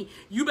by me.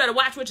 You better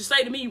watch what you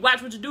say to me.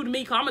 Watch what you do to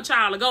me, because I'm a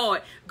child of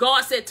God.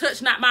 God said,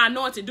 touch not my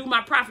anointed, do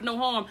my prophet no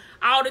harm.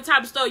 All that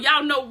type of stuff.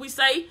 Y'all know what we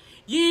say.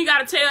 You ain't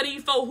got to tell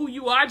these folk who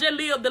you are. Just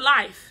live the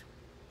life.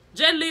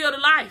 Just live the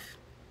life.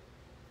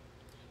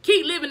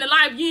 Keep living the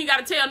life. You ain't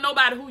got to tell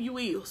nobody who you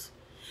is.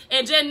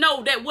 And just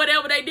know that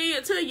whatever they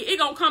did to you, it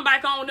going to come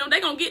back on them.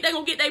 They gonna get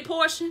their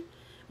portion.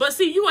 But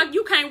see,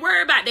 you can't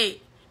worry about that.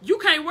 You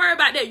can't worry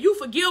about that. You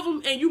forgive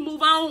them and you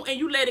move on and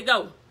you let it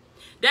go.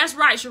 That's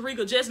right,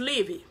 Sharika. Just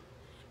live it.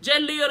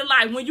 Just live the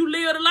life. When you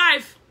live the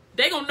life,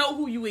 they going to know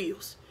who you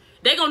is.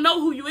 They gonna know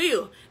who you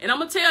is. And I'm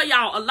gonna tell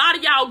y'all, a lot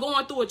of y'all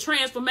going through a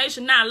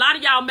transformation now. A lot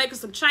of y'all making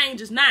some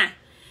changes now.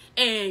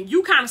 And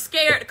you kind of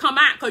scared to come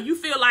out because you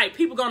feel like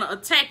people gonna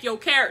attack your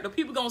character.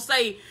 People gonna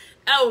say,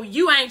 oh,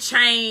 you ain't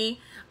changed.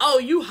 Oh,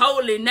 you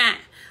holy now.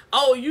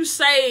 Oh, you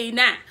saved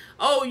now.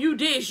 Oh, you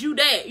this, you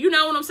that. You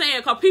know what I'm saying?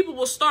 Because people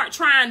will start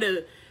trying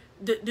to,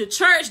 the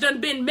church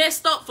done been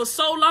messed up for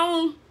so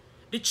long.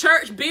 The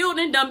church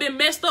building done been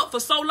messed up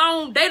for so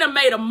long. They done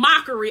made a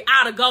mockery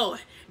out of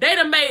God. They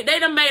done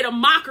made a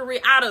mockery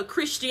out of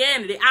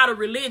Christianity, out of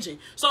religion.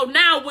 So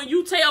now when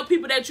you tell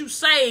people that you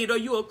saved or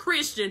you a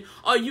Christian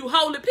or you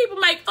holy, people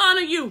make fun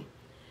of you.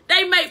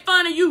 They make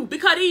fun of you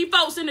because these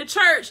folks in the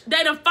church,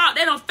 they done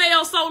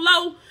fell so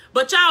low.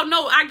 But y'all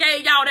know I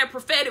gave y'all that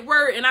prophetic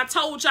word and I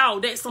told y'all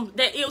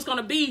that it was going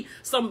to be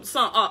some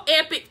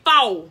epic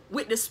fall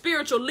with the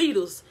spiritual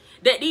leaders.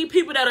 That these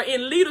people that are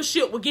in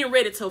leadership were getting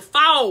ready to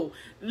fall.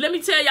 Let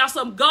me tell y'all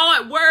something.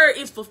 God's word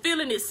is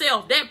fulfilling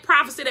itself. That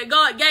prophecy that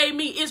God gave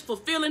me is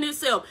fulfilling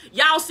itself.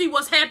 Y'all see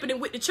what's happening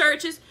with the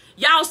churches?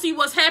 Y'all see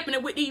what's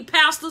happening with these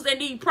pastors and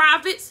these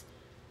prophets?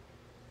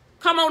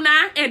 Come on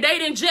now. And they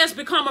didn't just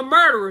become a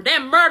murderer.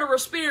 That murderer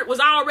spirit was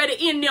already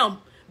in them.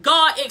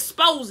 God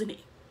exposing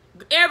it.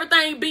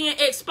 Everything being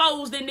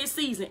exposed in this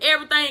season.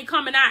 Everything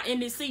coming out in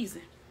this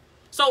season.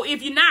 So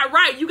if you're not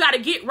right, you got to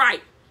get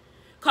right.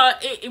 Because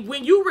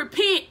when you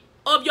repent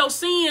of your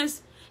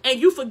sins and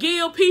you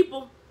forgive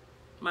people,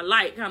 my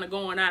light kind of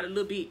going out a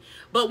little bit.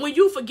 But when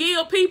you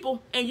forgive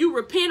people and you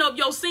repent of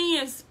your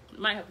sins, I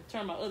might have to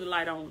turn my other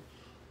light on.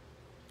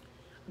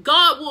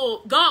 God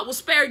will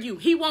spare you.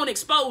 He won't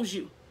expose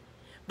you.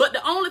 But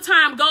the only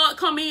time God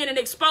come in and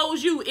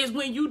expose you is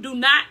when you do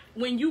not,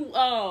 might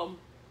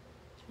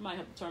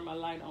have to turn my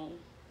light on.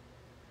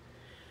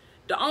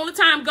 The only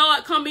time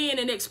God come in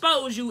and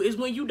expose you is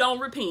when you don't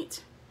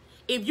repent.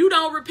 If you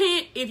don't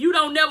repent, if you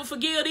don't never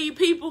forgive these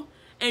people,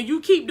 and you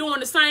keep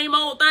doing the same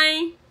old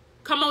thing,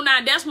 come on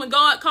now, that's when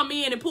God come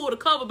in and pull the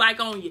cover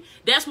back on you.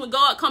 That's when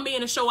God come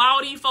in and show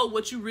all these folk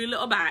what you really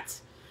about.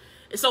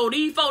 And so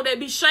these folk that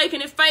be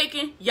shaking and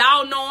faking,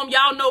 y'all know them.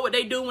 Y'all know what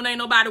they do when ain't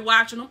nobody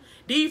watching them.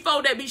 These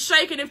folk that be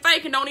shaking and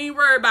faking, don't even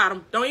worry about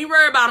them. Don't even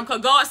worry about them,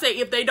 because God said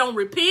if they don't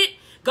repent,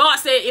 God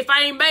said if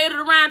I ain't made it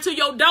around to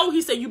your door,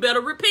 he said you better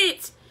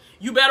repent.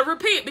 You better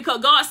repent,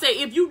 because God said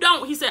if you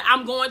don't, he said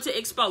I'm going to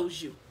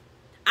expose you.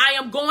 I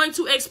am going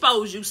to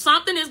expose you.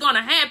 Something is going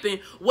to happen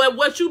where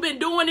what you've been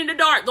doing in the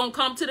dark going to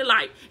come to the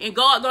light. And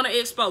God going to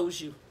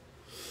expose you.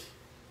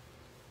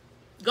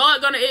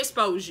 God going to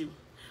expose you.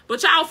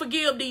 But y'all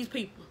forgive these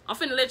people. I'm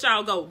finna let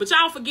y'all go. But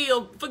y'all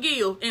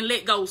forgive and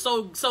let go.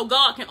 So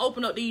God can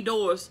open up these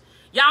doors.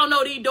 Y'all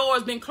know these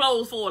doors been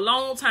closed for a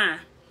long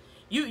time.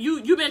 You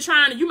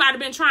might have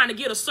been trying to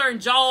get a certain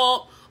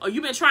job, or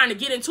you've been trying to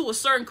get into a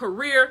certain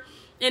career.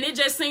 And it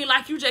just seemed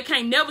like you just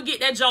can't never get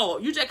that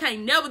job. You just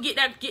can't never get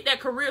that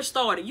career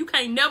started. You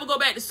can't never go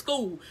back to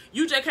school.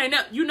 You just can't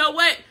never. You know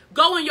what?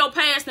 Go in your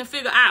past and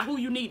figure out who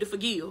you need to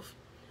forgive.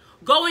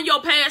 Go in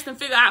your past and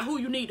figure out who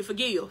you need to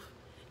forgive.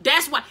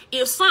 That's why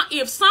if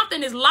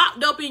something is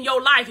locked up in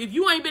your life, if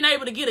you ain't been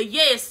able to get a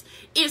yes,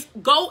 it's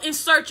go and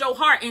search your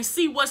heart and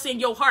see what's in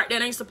your heart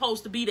that ain't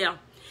supposed to be there.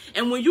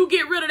 And when you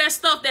get rid of that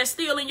stuff that's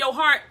still in your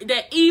heart,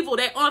 that evil,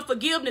 that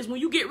unforgiveness,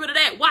 when you get rid of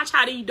that, watch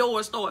how these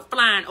doors start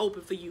flying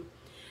open for you.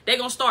 They're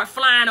going to start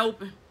flying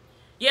open.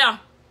 Yeah.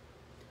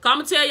 Cause I'm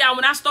going to tell y'all,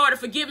 when I started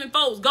forgiving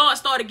folks, God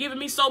started giving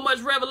me so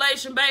much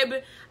revelation,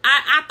 baby.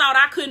 I thought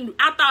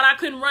I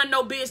couldn't run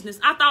no business.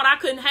 I thought I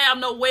couldn't have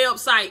no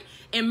website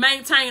and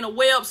maintain a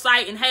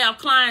website and have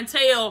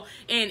clientele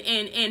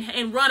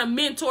and run a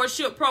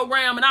mentorship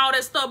program and all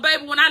that stuff.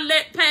 Baby, when I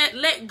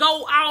let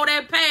go all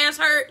that past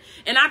hurt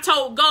and I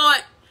told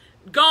God,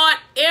 God,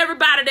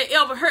 everybody that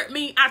ever hurt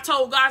me, I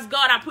told God,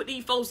 I put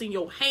these folks in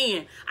your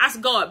hand. I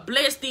said, God,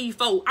 bless these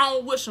folks. I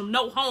don't wish them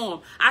no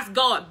harm. I said,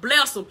 God,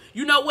 bless them.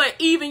 You know what?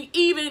 Even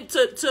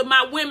to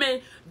my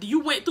women, you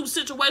went through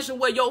situations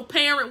where your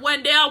parent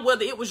wasn't there,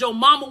 whether it was your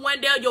mama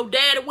wasn't there, your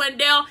daddy wasn't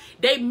there.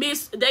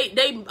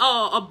 They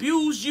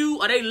abused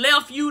you, or they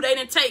left you. They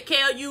didn't take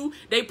care of you.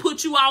 They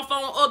put you off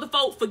on other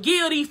folks.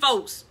 Forgive these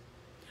folks.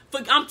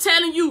 I'm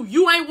telling you,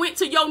 you ain't went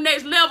to your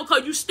next level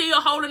because you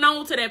still holding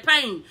on to that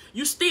pain.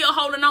 You still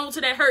holding on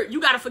to that hurt. You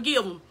got to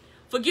forgive them.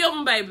 Forgive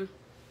them, baby.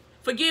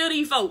 Forgive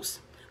these folks.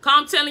 Because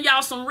I'm telling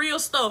y'all some real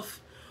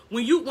stuff.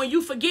 When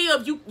you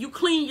forgive, you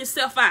clean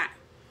yourself out.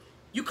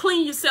 You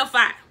clean yourself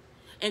out.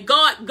 And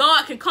God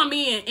can come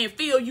in and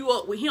fill you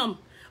up with him.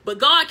 But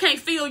God can't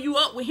fill you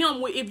up with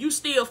him if you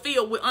still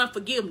filled with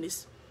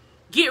unforgiveness.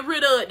 Get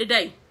rid of it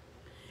today.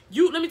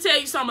 Let me tell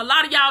you something. A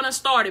lot of y'all done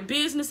started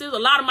businesses. A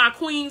lot of my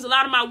queens, a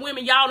lot of my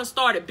women, y'all done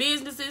started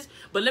businesses.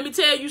 But let me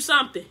tell you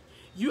something.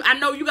 I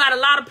know you got a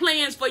lot of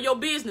plans for your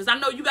business. I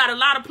know you got a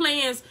lot of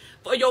plans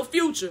for your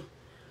future.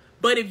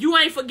 But if you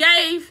ain't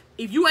forgave,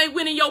 if you ain't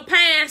went in your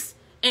past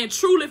and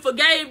truly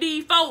forgave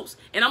these folks,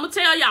 and I'm going to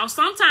tell y'all,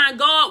 sometimes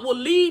God will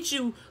lead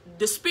you,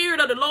 the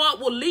Spirit of the Lord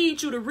will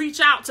lead you to reach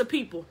out to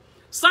people.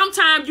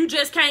 Sometimes you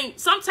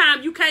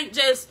can't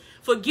just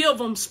forgive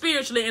them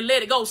spiritually and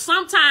let it go.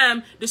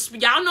 Sometimes,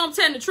 y'all know I'm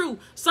telling the truth.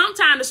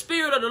 Sometimes the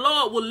Spirit of the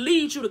Lord will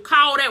lead you to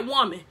call that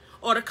woman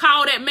or to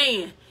call that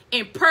man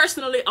and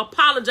personally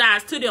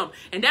apologize to them.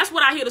 And that's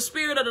what I hear the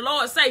Spirit of the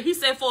Lord say. He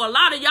said, for a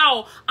lot of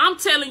y'all, I'm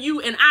telling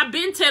you, and I've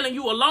been telling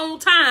you a long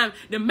time,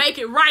 to make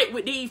it right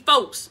with these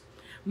folks.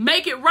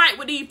 Make it right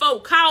with these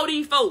folks. Call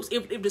these folks.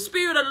 If the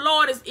Spirit of the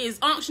Lord is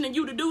unctioning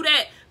you to do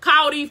that,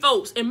 call these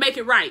folks and make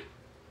it right.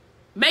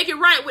 Make it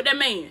right with that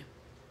man.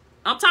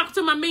 I'm talking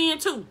to my men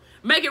too.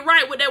 Make it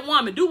right with that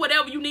woman. Do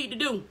whatever you need to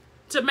do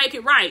to make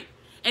it right.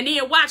 And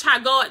then watch how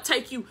God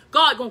take you.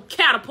 God gonna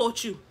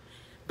catapult you.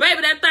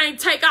 Baby, that thing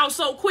take out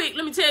so quick.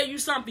 Let me tell you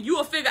something. You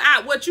will figure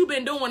out what you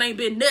been doing ain't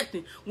been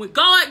nothing. When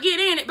God get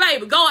in it,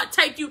 baby, God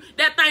take you.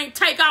 That thing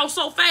take out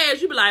so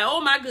fast. You be like, oh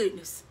my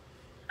goodness.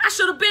 I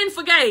should have been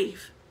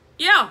forgave.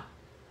 Yeah.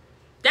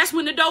 That's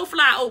when the door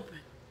fly open.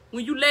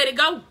 When you let it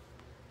go.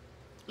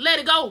 Let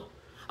it go.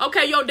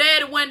 Okay, your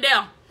daddy went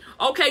there.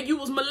 Okay, you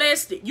was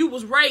molested. You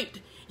was raped.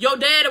 Your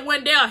daddy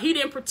went there. He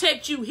didn't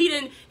protect you. He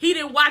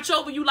didn't watch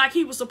over you like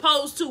he was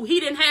supposed to.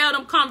 He didn't have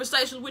them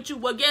conversations with you.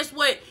 Well, guess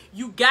what?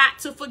 You got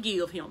to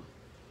forgive him.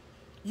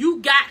 You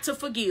got to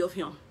forgive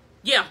him.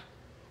 Yeah,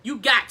 you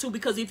got to,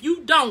 because if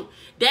you don't,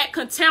 that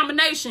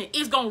contamination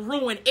is going to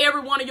ruin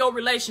every one of your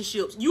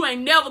relationships. You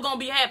ain't never going to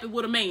be happy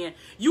with a man.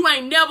 You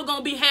ain't never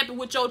going to be happy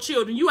with your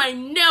children. You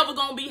ain't never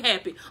going to be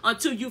happy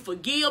until you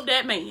forgive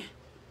that man.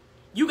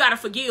 You got to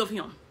forgive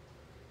him.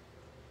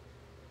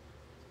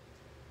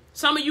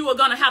 Some of you are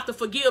going to have to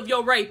forgive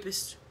your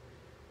rapist.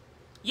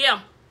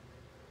 Yeah.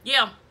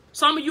 Yeah.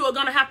 Some of you are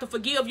going to have to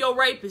forgive your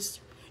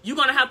rapist. You're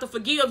going to have to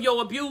forgive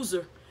your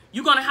abuser.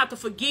 You're going to have to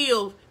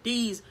forgive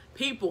these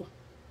people.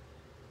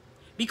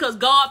 Because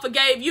God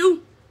forgave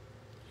you.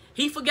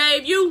 He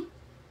forgave you.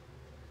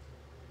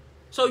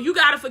 So you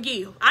got to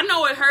forgive. I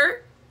know it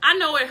hurt. I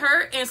know it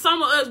hurt. And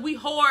some of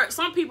us,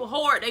 some people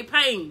hoard their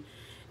pain.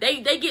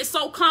 They get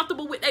so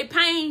comfortable with their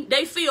pain,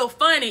 they feel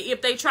funny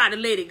if they try to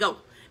let it go.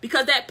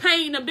 Because that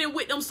pain has been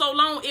with them so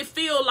long,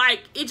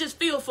 it just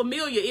feel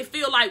familiar. It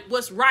feel like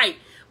what's right.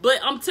 But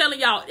I'm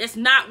telling y'all, that's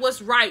not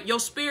what's right. Your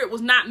spirit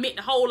was not meant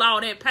to hold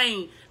all that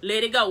pain.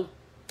 Let it go.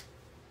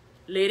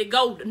 Let it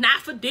go.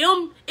 Not for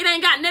them. It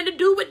ain't got nothing to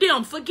do with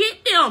them.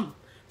 Forget them.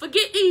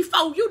 Forget these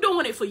folks. You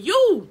doing it for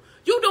you.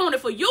 You doing it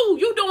for you.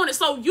 You doing it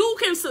so you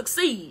can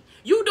succeed.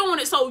 You doing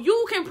it so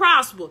you can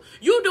prosper.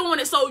 You doing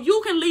it so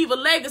you can leave a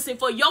legacy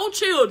for your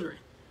children.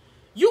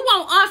 You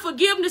want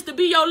unforgiveness to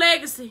be your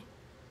legacy?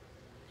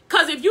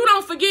 Because if you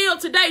don't forgive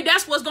today,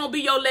 that's what's going to be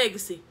your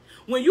legacy.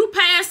 When you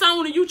pass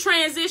on and you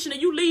transition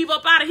and you leave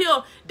up out of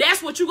here,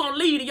 that's what you're going to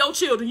leave to your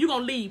children. You're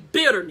going to leave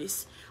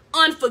bitterness,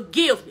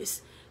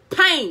 unforgiveness,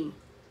 pain.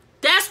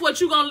 That's what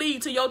you're going to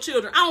leave to your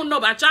children. I don't know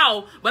about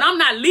y'all, but I'm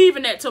not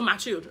leaving that to my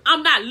children.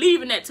 I'm not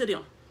leaving that to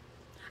them.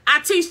 I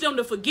teach them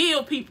to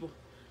forgive people,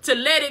 to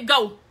let it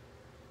go.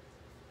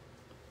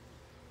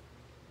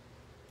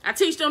 I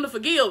teach them to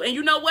forgive. And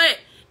you know what?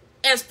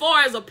 As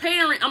far as a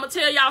parent, I'm going to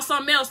tell y'all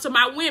something else to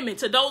my women.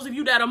 To those of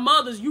you that are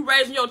mothers, you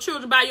raising your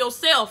children by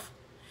yourself.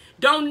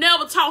 Don't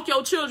never talk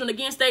your children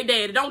against their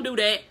daddy. Don't do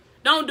that.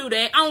 Don't do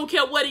that. I don't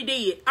care what he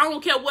did. I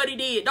don't care what he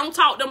did. Don't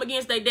talk them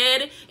against their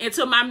daddy. And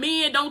to my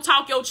men, don't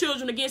talk your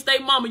children against their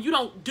mama. You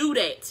don't do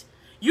that.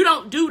 You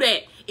don't do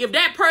that. If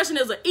that person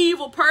is an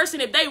evil person,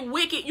 if they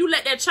wicked, you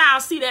let that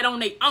child see that on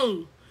their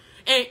own.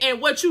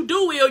 And what you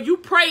do is you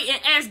pray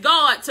and ask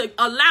God to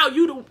allow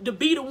you to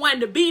be the one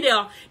to be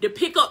there to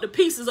pick up the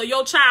pieces of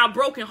your child's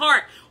broken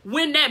heart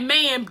when that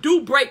man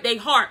do break their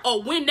heart,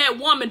 or when that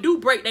woman do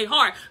break their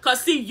heart.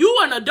 Because see, you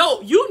an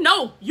adult, you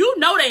know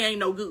they ain't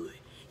no good.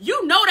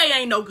 You know they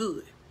ain't no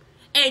good.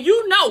 And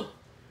you know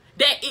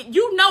that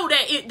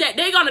that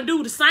they're going to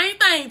do the same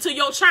thing to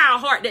your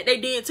child heart that they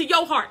did to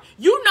your heart.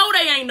 You know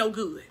they ain't no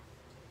good.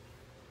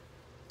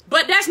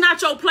 But that's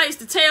not your place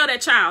to tell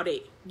that child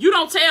that. You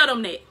don't tell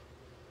them that.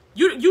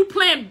 You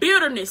plant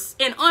bitterness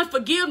and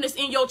unforgiveness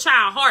in your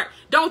child's heart.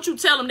 Don't you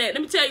tell them that.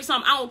 Let me tell you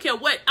something. I don't care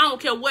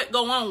what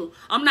go on.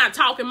 I'm not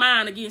talking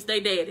mine against their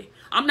daddy.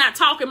 I'm not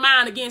talking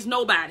mine against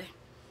nobody.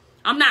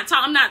 I'm not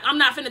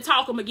finna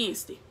talk them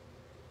against it.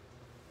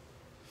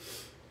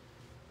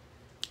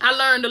 I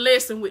learned a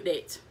lesson with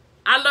that.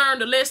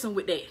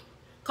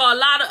 Cause a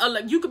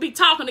lot of you could be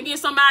talking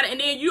against somebody, and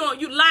then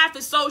you life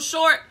is so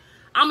short.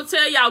 I'm gonna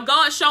tell y'all,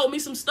 God showed me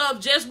some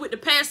stuff just with the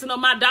passing of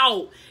my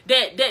dog.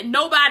 That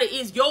nobody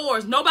is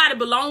yours. Nobody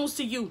belongs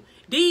to you.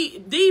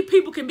 These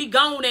people can be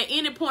gone at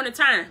any point in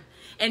time.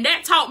 And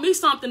that taught me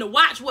something, to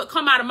watch what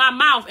come out of my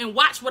mouth, and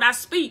watch what I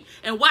speak,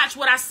 and watch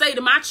what I say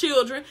to my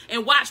children,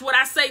 and watch what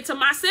I say to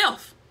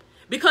myself.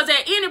 Because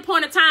at any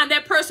point in time,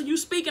 that person you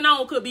speaking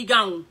on could be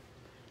gone.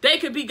 They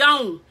could be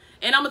gone.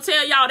 And I'm gonna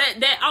tell y'all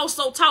that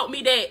also taught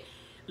me that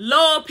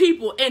love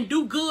people and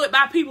do good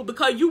by people,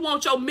 because you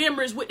want your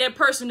memories with that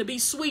person to be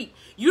sweet.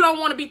 You don't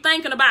want to be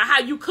thinking about how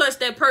you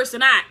cussed that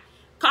person out.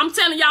 I'm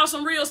telling y'all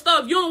some real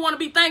stuff. You don't want to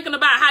be thinking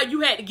about how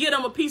you had to give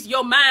them a piece of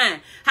your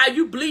mind, how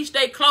you bleached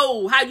their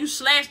clothes, how you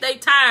slashed their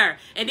tire.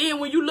 And then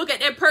when you look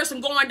at that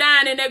person going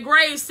down in that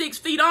grave 6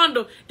 feet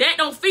under, that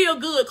don't feel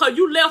good, because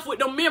you left with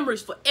them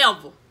memories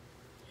forever.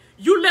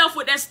 You left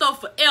with that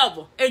stuff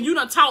forever. And you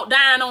done talk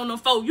down on them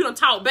folk. You done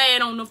talk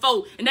bad on them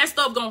folk. And that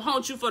stuff gonna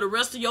haunt you for the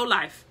rest of your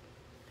life.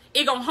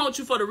 It gonna haunt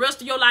you for the rest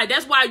of your life.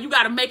 That's why you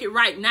gotta make it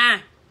right now.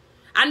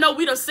 I know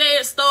we done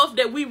said stuff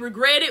that we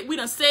regretted. We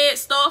done said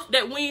stuff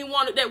that we ain't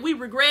wanted, that we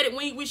regretted.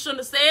 We shouldn't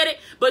have said it.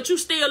 But you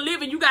still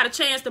living. You got a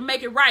chance to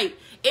make it right.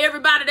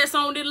 Everybody that's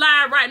on this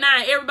live right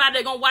now, everybody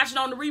that gonna watch it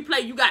on the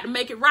replay, you got to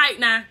make it right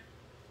now.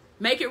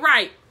 Make it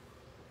right.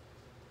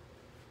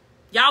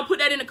 Y'all put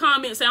that in the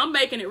comments. Say, I'm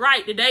making it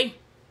right today.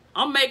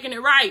 I'm making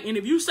it right. And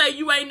if you say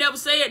you ain't never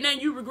said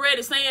nothing, you regret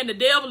it, saying the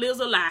devil is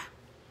a lie.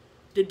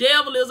 The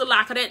devil is a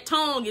lie. Because that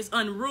tongue is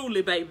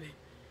unruly, baby.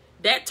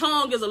 That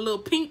tongue is a little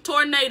pink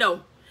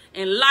tornado.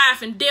 And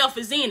life and death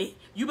is in it.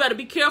 You better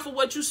be careful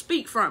what you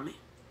speak from it.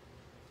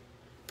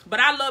 But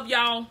I love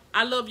y'all.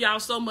 I love y'all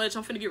so much.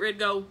 I'm finna get ready to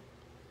go.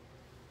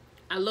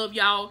 I love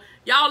y'all.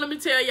 Y'all, let me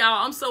tell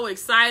y'all, I'm so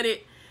excited.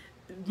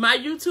 My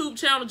YouTube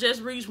channel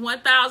just reached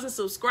 1,000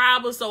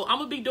 subscribers. So I'm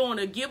going to be doing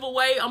a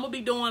giveaway. I'm going to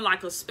be doing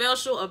like a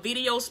special, a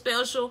video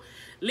special.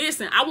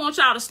 Listen, I want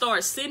y'all to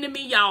start sending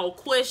me y'all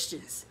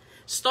questions.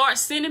 Start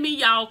sending me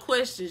y'all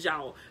questions,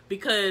 y'all.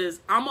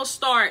 Because I'm going to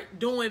start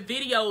doing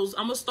videos.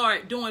 I'm going to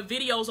start doing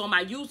videos on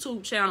my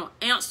YouTube channel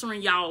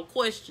answering y'all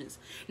questions.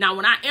 Now,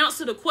 when I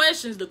answer the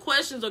questions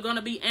are going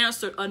to be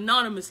answered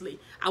anonymously.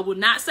 I will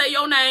not say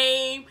your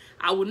name.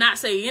 I will not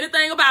say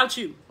anything about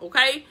you,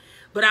 okay?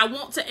 But I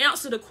want to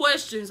answer the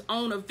questions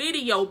on a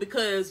video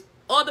because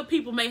other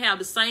people may have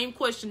the same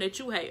question that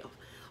you have.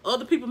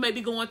 Other people may be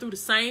going through the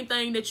same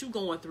thing that you're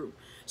going through.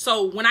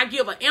 So when I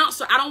give an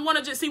answer, I don't want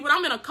to just see when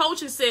I'm in a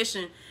coaching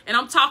session and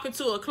I'm talking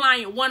to a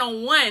client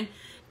one-on-one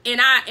and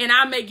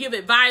I may give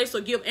advice or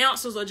give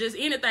answers or just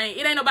anything.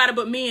 It ain't nobody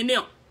but me and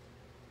them.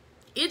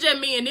 It's just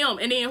me and them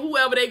and then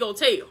whoever they go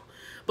tell.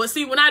 But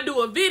see, when I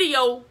do a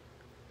video,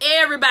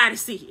 everybody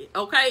see it,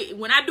 okay?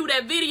 When I do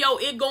that video,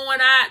 it going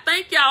out.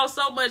 Thank y'all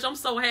so much. I'm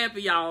so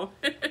happy, y'all.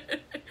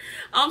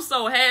 I'm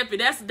so happy.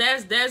 That's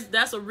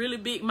a really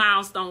big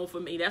milestone for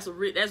me. That's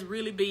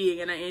really big,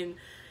 and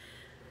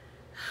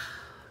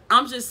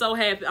I'm just so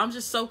happy. I'm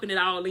just soaking it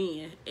all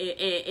in, and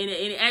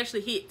it actually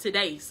hit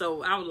today.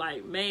 So I was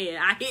like, man,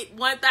 I hit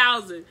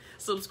 1,000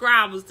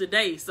 subscribers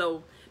today.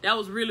 So that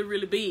was really,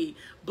 really big.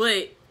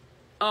 But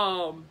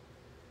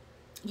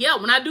yeah,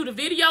 when I do the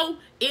video,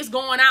 it's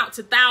going out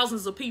to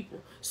thousands of people.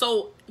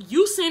 So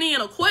you send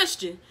in a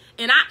question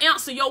and I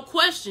answer your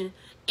question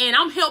and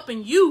I'm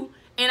helping you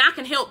and I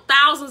can help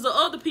thousands of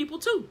other people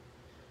too.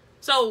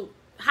 So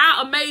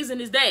how amazing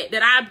is that?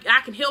 That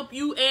I can help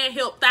you and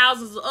help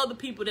thousands of other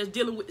people that's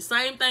dealing with the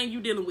same thing you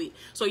dealing with.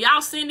 So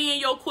y'all send in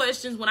your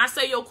questions. When I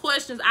say your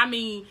questions, I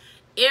mean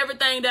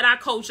everything that I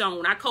coach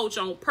on. I coach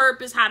on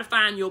purpose, how to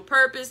find your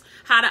purpose,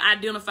 how to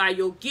identify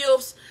your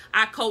gifts.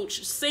 I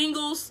coach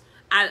singles.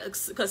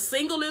 Because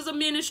single is a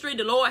ministry.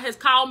 The Lord has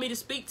called me to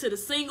speak to the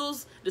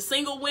singles, the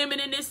single women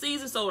in this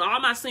season. So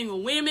all my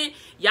single women,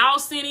 y'all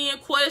send in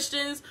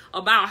questions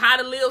about how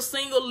to live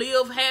single,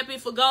 live happy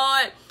for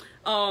God,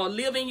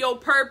 live in your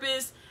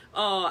purpose.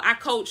 I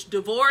coach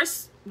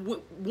divorce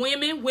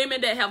women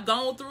that have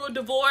gone through a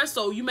divorce.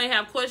 So you may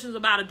have questions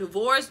about a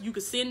divorce. You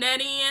can send that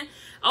in.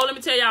 Oh, let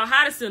me tell y'all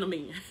how to send them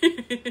in.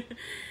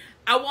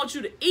 I want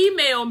you to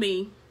email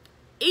me.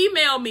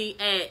 Email me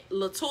at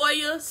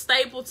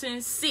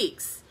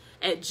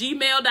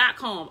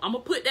LatoyaStapleton6@gmail.com. I'm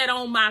going to put that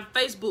on my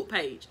Facebook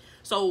page.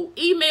 So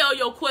email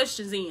your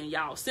questions in,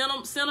 y'all. Send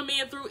them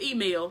in through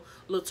email,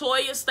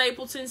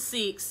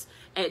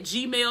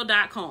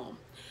 LatoyaStapleton6@gmail.com.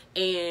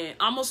 And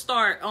I'm going to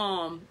start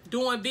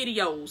doing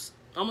videos.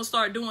 I'm going to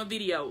start doing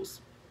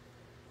videos.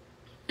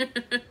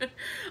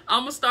 I'm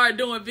going to start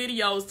doing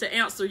videos to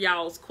answer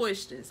y'all's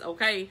questions,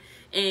 okay?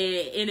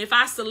 And if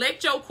I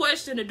select your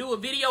question to do a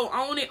video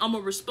on it, I'm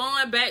going to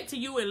respond back to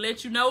you and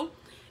let you know.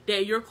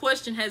 that your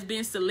question has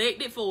been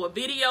selected for a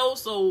video.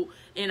 So,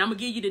 and I'm gonna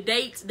give you the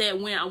dates that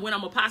when I'm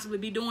gonna possibly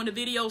be doing the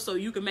video, so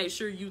you can make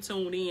sure you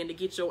tune in to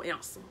get your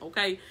answer.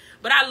 Okay.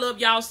 But I love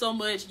y'all so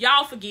much.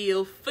 Y'all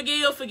forgive.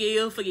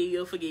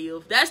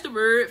 That's the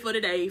word for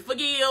today.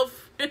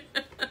 Forgive.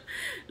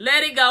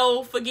 Let it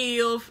go.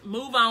 Forgive.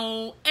 Move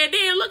on. And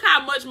then look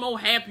how much more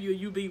happier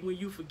you be when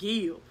you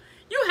forgive.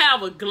 You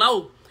have a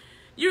glow.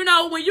 You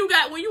know, when you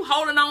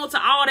holding on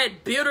to all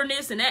that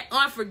bitterness and that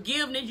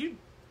unforgiveness,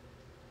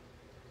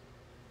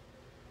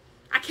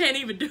 I can't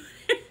even do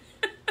it.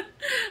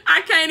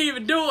 I can't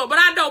even do it. But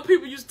I know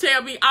people used to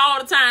tell me all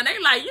the time. They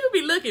like, you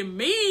be looking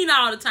mean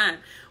all the time.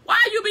 Why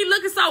you be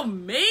looking so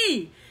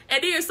mean?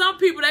 And then some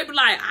people, they be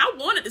like, I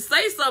wanted to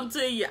say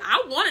something to you.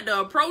 I wanted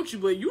to approach you,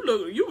 but you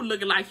were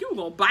looking like you were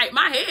going to bite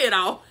my head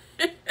off.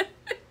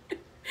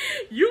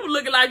 You were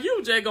looking like you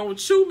were just going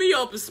to chew me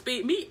up and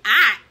spit me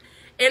out.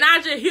 And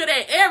I just hear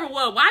that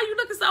everywhere. Why you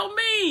looking so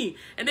mean?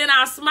 And then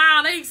I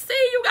smile. They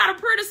see you got a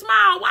pretty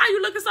smile. Why you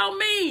looking so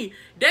mean?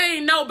 They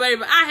ain't know,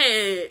 baby.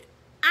 I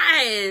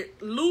had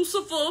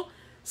Lucifer,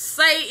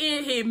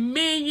 Satan, his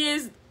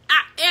minions.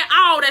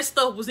 All that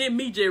stuff was in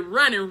me, just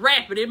running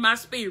rampant in my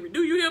spirit.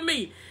 Do you hear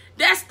me?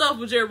 That stuff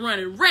was just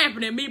running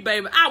rampant in me,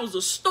 baby. I was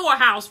a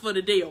storehouse for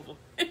the devil.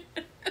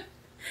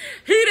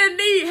 He didn't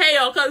need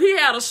hell because he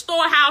had a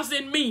storehouse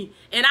in me.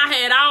 And I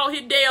had all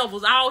his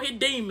devils, all his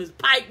demons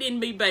piped in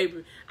me,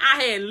 baby.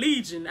 I had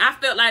legion. I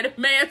felt like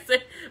the man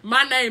said,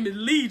 my name is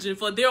Legion,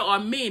 for there are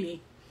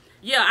many.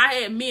 Yeah, I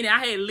had many.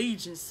 I had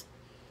legions.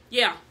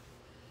 Yeah.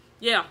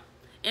 Yeah.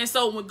 And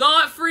so when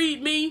God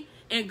freed me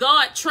and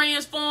God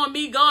transformed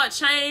me, God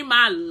changed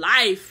my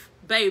life,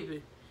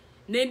 baby.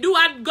 And then do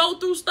I go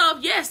through stuff?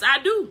 Yes, I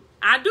do.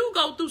 I do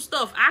go through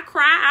stuff. I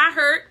cry. I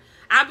hurt.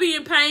 I be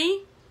in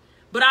pain.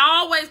 But I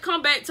always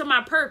come back to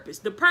my purpose.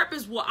 The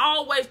purpose will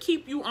always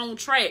keep you on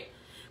track.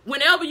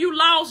 Whenever you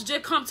lost,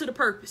 just come to the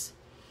purpose.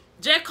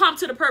 Just come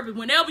to the purpose.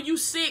 Whenever you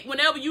sick,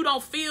 whenever you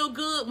don't feel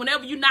good,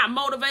 whenever you're not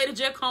motivated,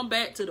 just come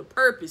back to the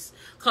purpose.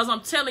 Because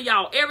I'm telling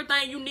y'all,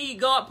 everything you need,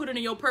 God put it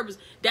in your purpose.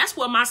 That's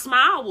what my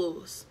smile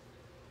was.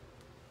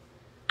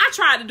 I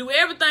tried to do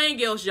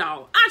everything else,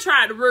 y'all. I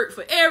tried to work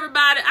for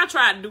everybody. I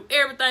tried to do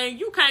everything.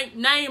 You can't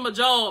name a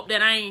job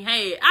that I ain't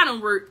had. I done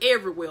worked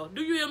everywhere.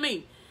 Do you hear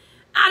me?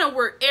 I done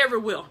worked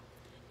everywhere.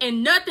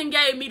 And nothing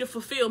gave me the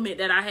fulfillment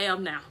that I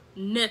have now.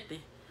 Nothing.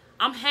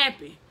 I'm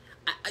happy.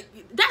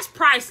 That's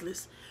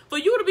priceless. For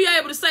you to be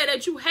able to say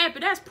that you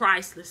happy, that's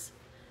priceless.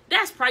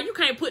 That's you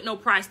can't put no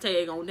price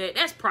tag on that.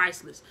 That's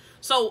priceless.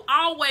 So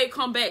always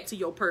come back to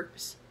your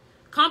purpose.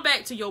 Come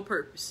back to your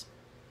purpose.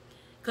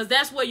 Because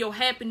that's where your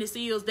happiness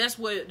is. That's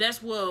where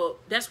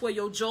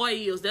your joy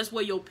is. That's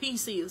where your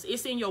peace is.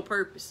 It's in your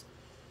purpose.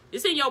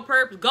 It's in your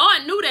purpose.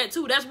 God knew that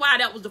too. That's why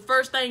that was the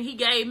first thing he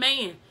gave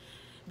man.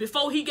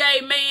 Before he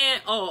gave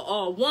man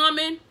a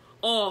woman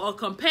or a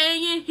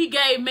companion, he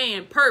gave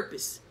man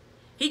purpose.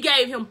 He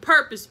gave him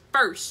purpose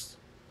first.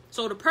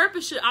 So the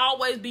purpose should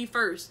always be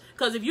first.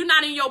 Because if you're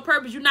not in your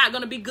purpose, you're not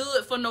going to be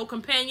good for no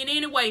companion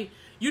anyway.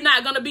 You're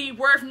not going to be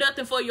worth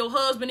nothing for your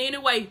husband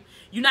anyway.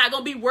 You're not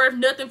going to be worth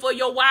nothing for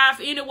your wife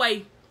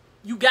anyway.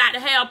 You got to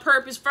have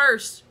purpose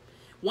first.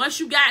 Once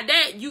you got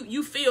that,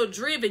 you feel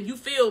driven. You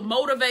feel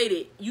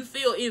motivated. You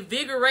feel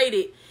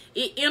invigorated.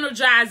 It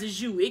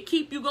energizes you. It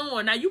keep you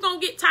going. Now, you're going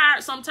to get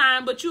tired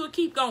sometime, but you'll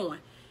keep going.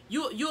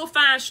 You'll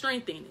find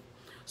strength in it.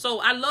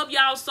 So, I love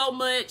y'all so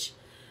much.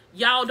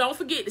 Y'all don't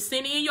forget to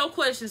send in your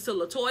questions to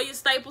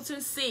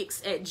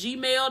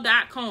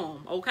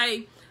LatoyaStapleton6@gmail.com,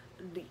 okay?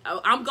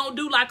 I'm going to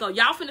do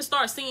y'all finna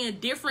start seeing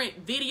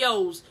different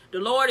videos. The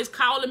Lord is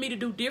calling me to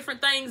do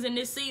different things in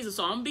this season.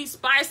 So I'm going to be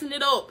spicing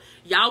it up.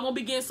 Y'all going to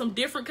be getting some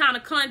different kind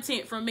of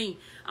content from me.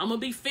 I'm going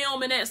to be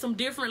filming at some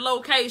different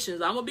locations.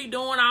 I'm going to be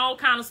doing all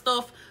kind of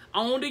stuff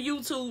on the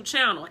YouTube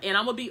channel. And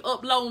I'm going to be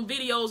uploading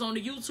videos on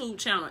the YouTube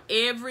channel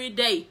every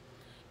day.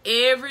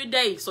 Every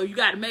day. So you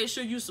got to make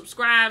sure you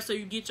subscribe so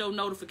you get your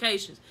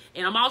notifications.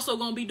 And I'm also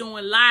going to be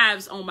doing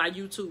lives on my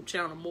YouTube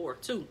channel more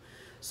too.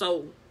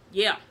 So,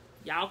 yeah.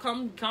 Y'all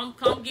come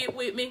get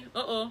with me.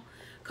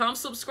 Come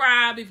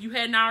subscribe if you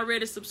hadn't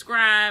already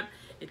subscribed.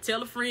 And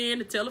tell a friend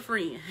to tell a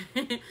friend.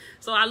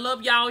 So I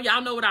love y'all.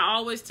 Y'all know what I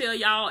always tell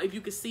y'all. If you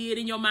can see it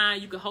in your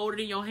mind, you can hold it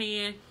in your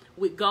hand.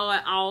 With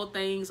God, all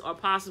things are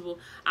possible.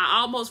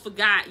 I almost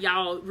forgot,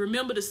 y'all.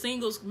 Remember, the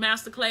singles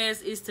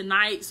masterclass is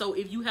tonight. So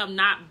if you have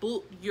not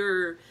booked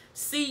your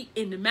seat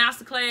in the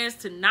masterclass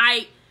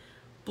tonight,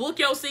 book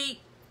your seat.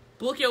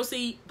 Book your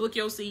seat. Book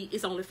your seat.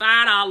 It's only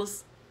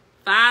 $5.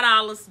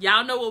 $5.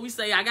 Y'all know what we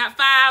say. I got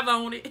 5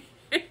 on it.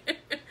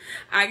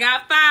 I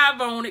got 5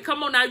 on it.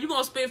 Come on now. You're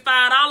going to spend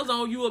 $5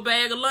 on you a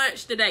bag of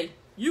lunch today.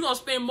 You're going to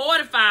spend more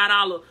than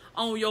 $5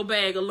 on your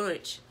bag of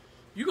lunch.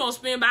 You're going to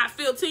spend about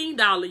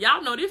 $15.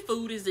 Y'all know this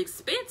food is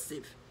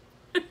expensive.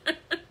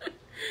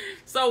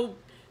 So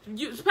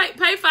you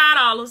pay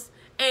 $5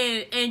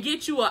 and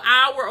get you an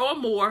hour or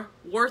more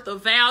worth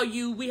of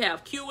value. We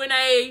have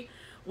Q&A.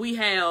 We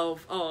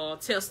have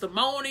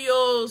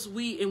testimonials.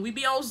 We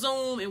be on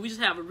Zoom, and we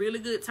just have a really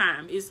good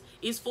time.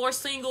 It's for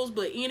singles,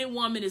 but any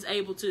woman is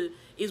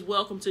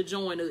welcome to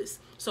join us.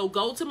 So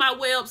go to my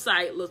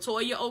website,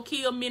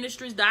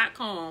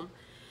 LatoyaOkeiaMinistries.com.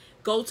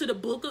 Go to the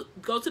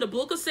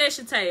book a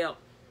session tab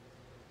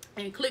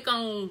and click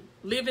on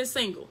Living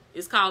Single.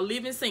 It's called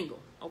Living Single,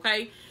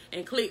 okay?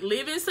 And click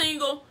Living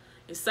Single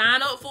and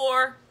sign up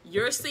for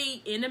your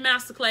seat in the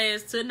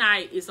masterclass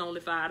tonight. It's only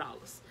 $5.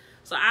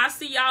 So I'll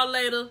see y'all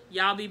later.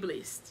 Y'all be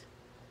blessed.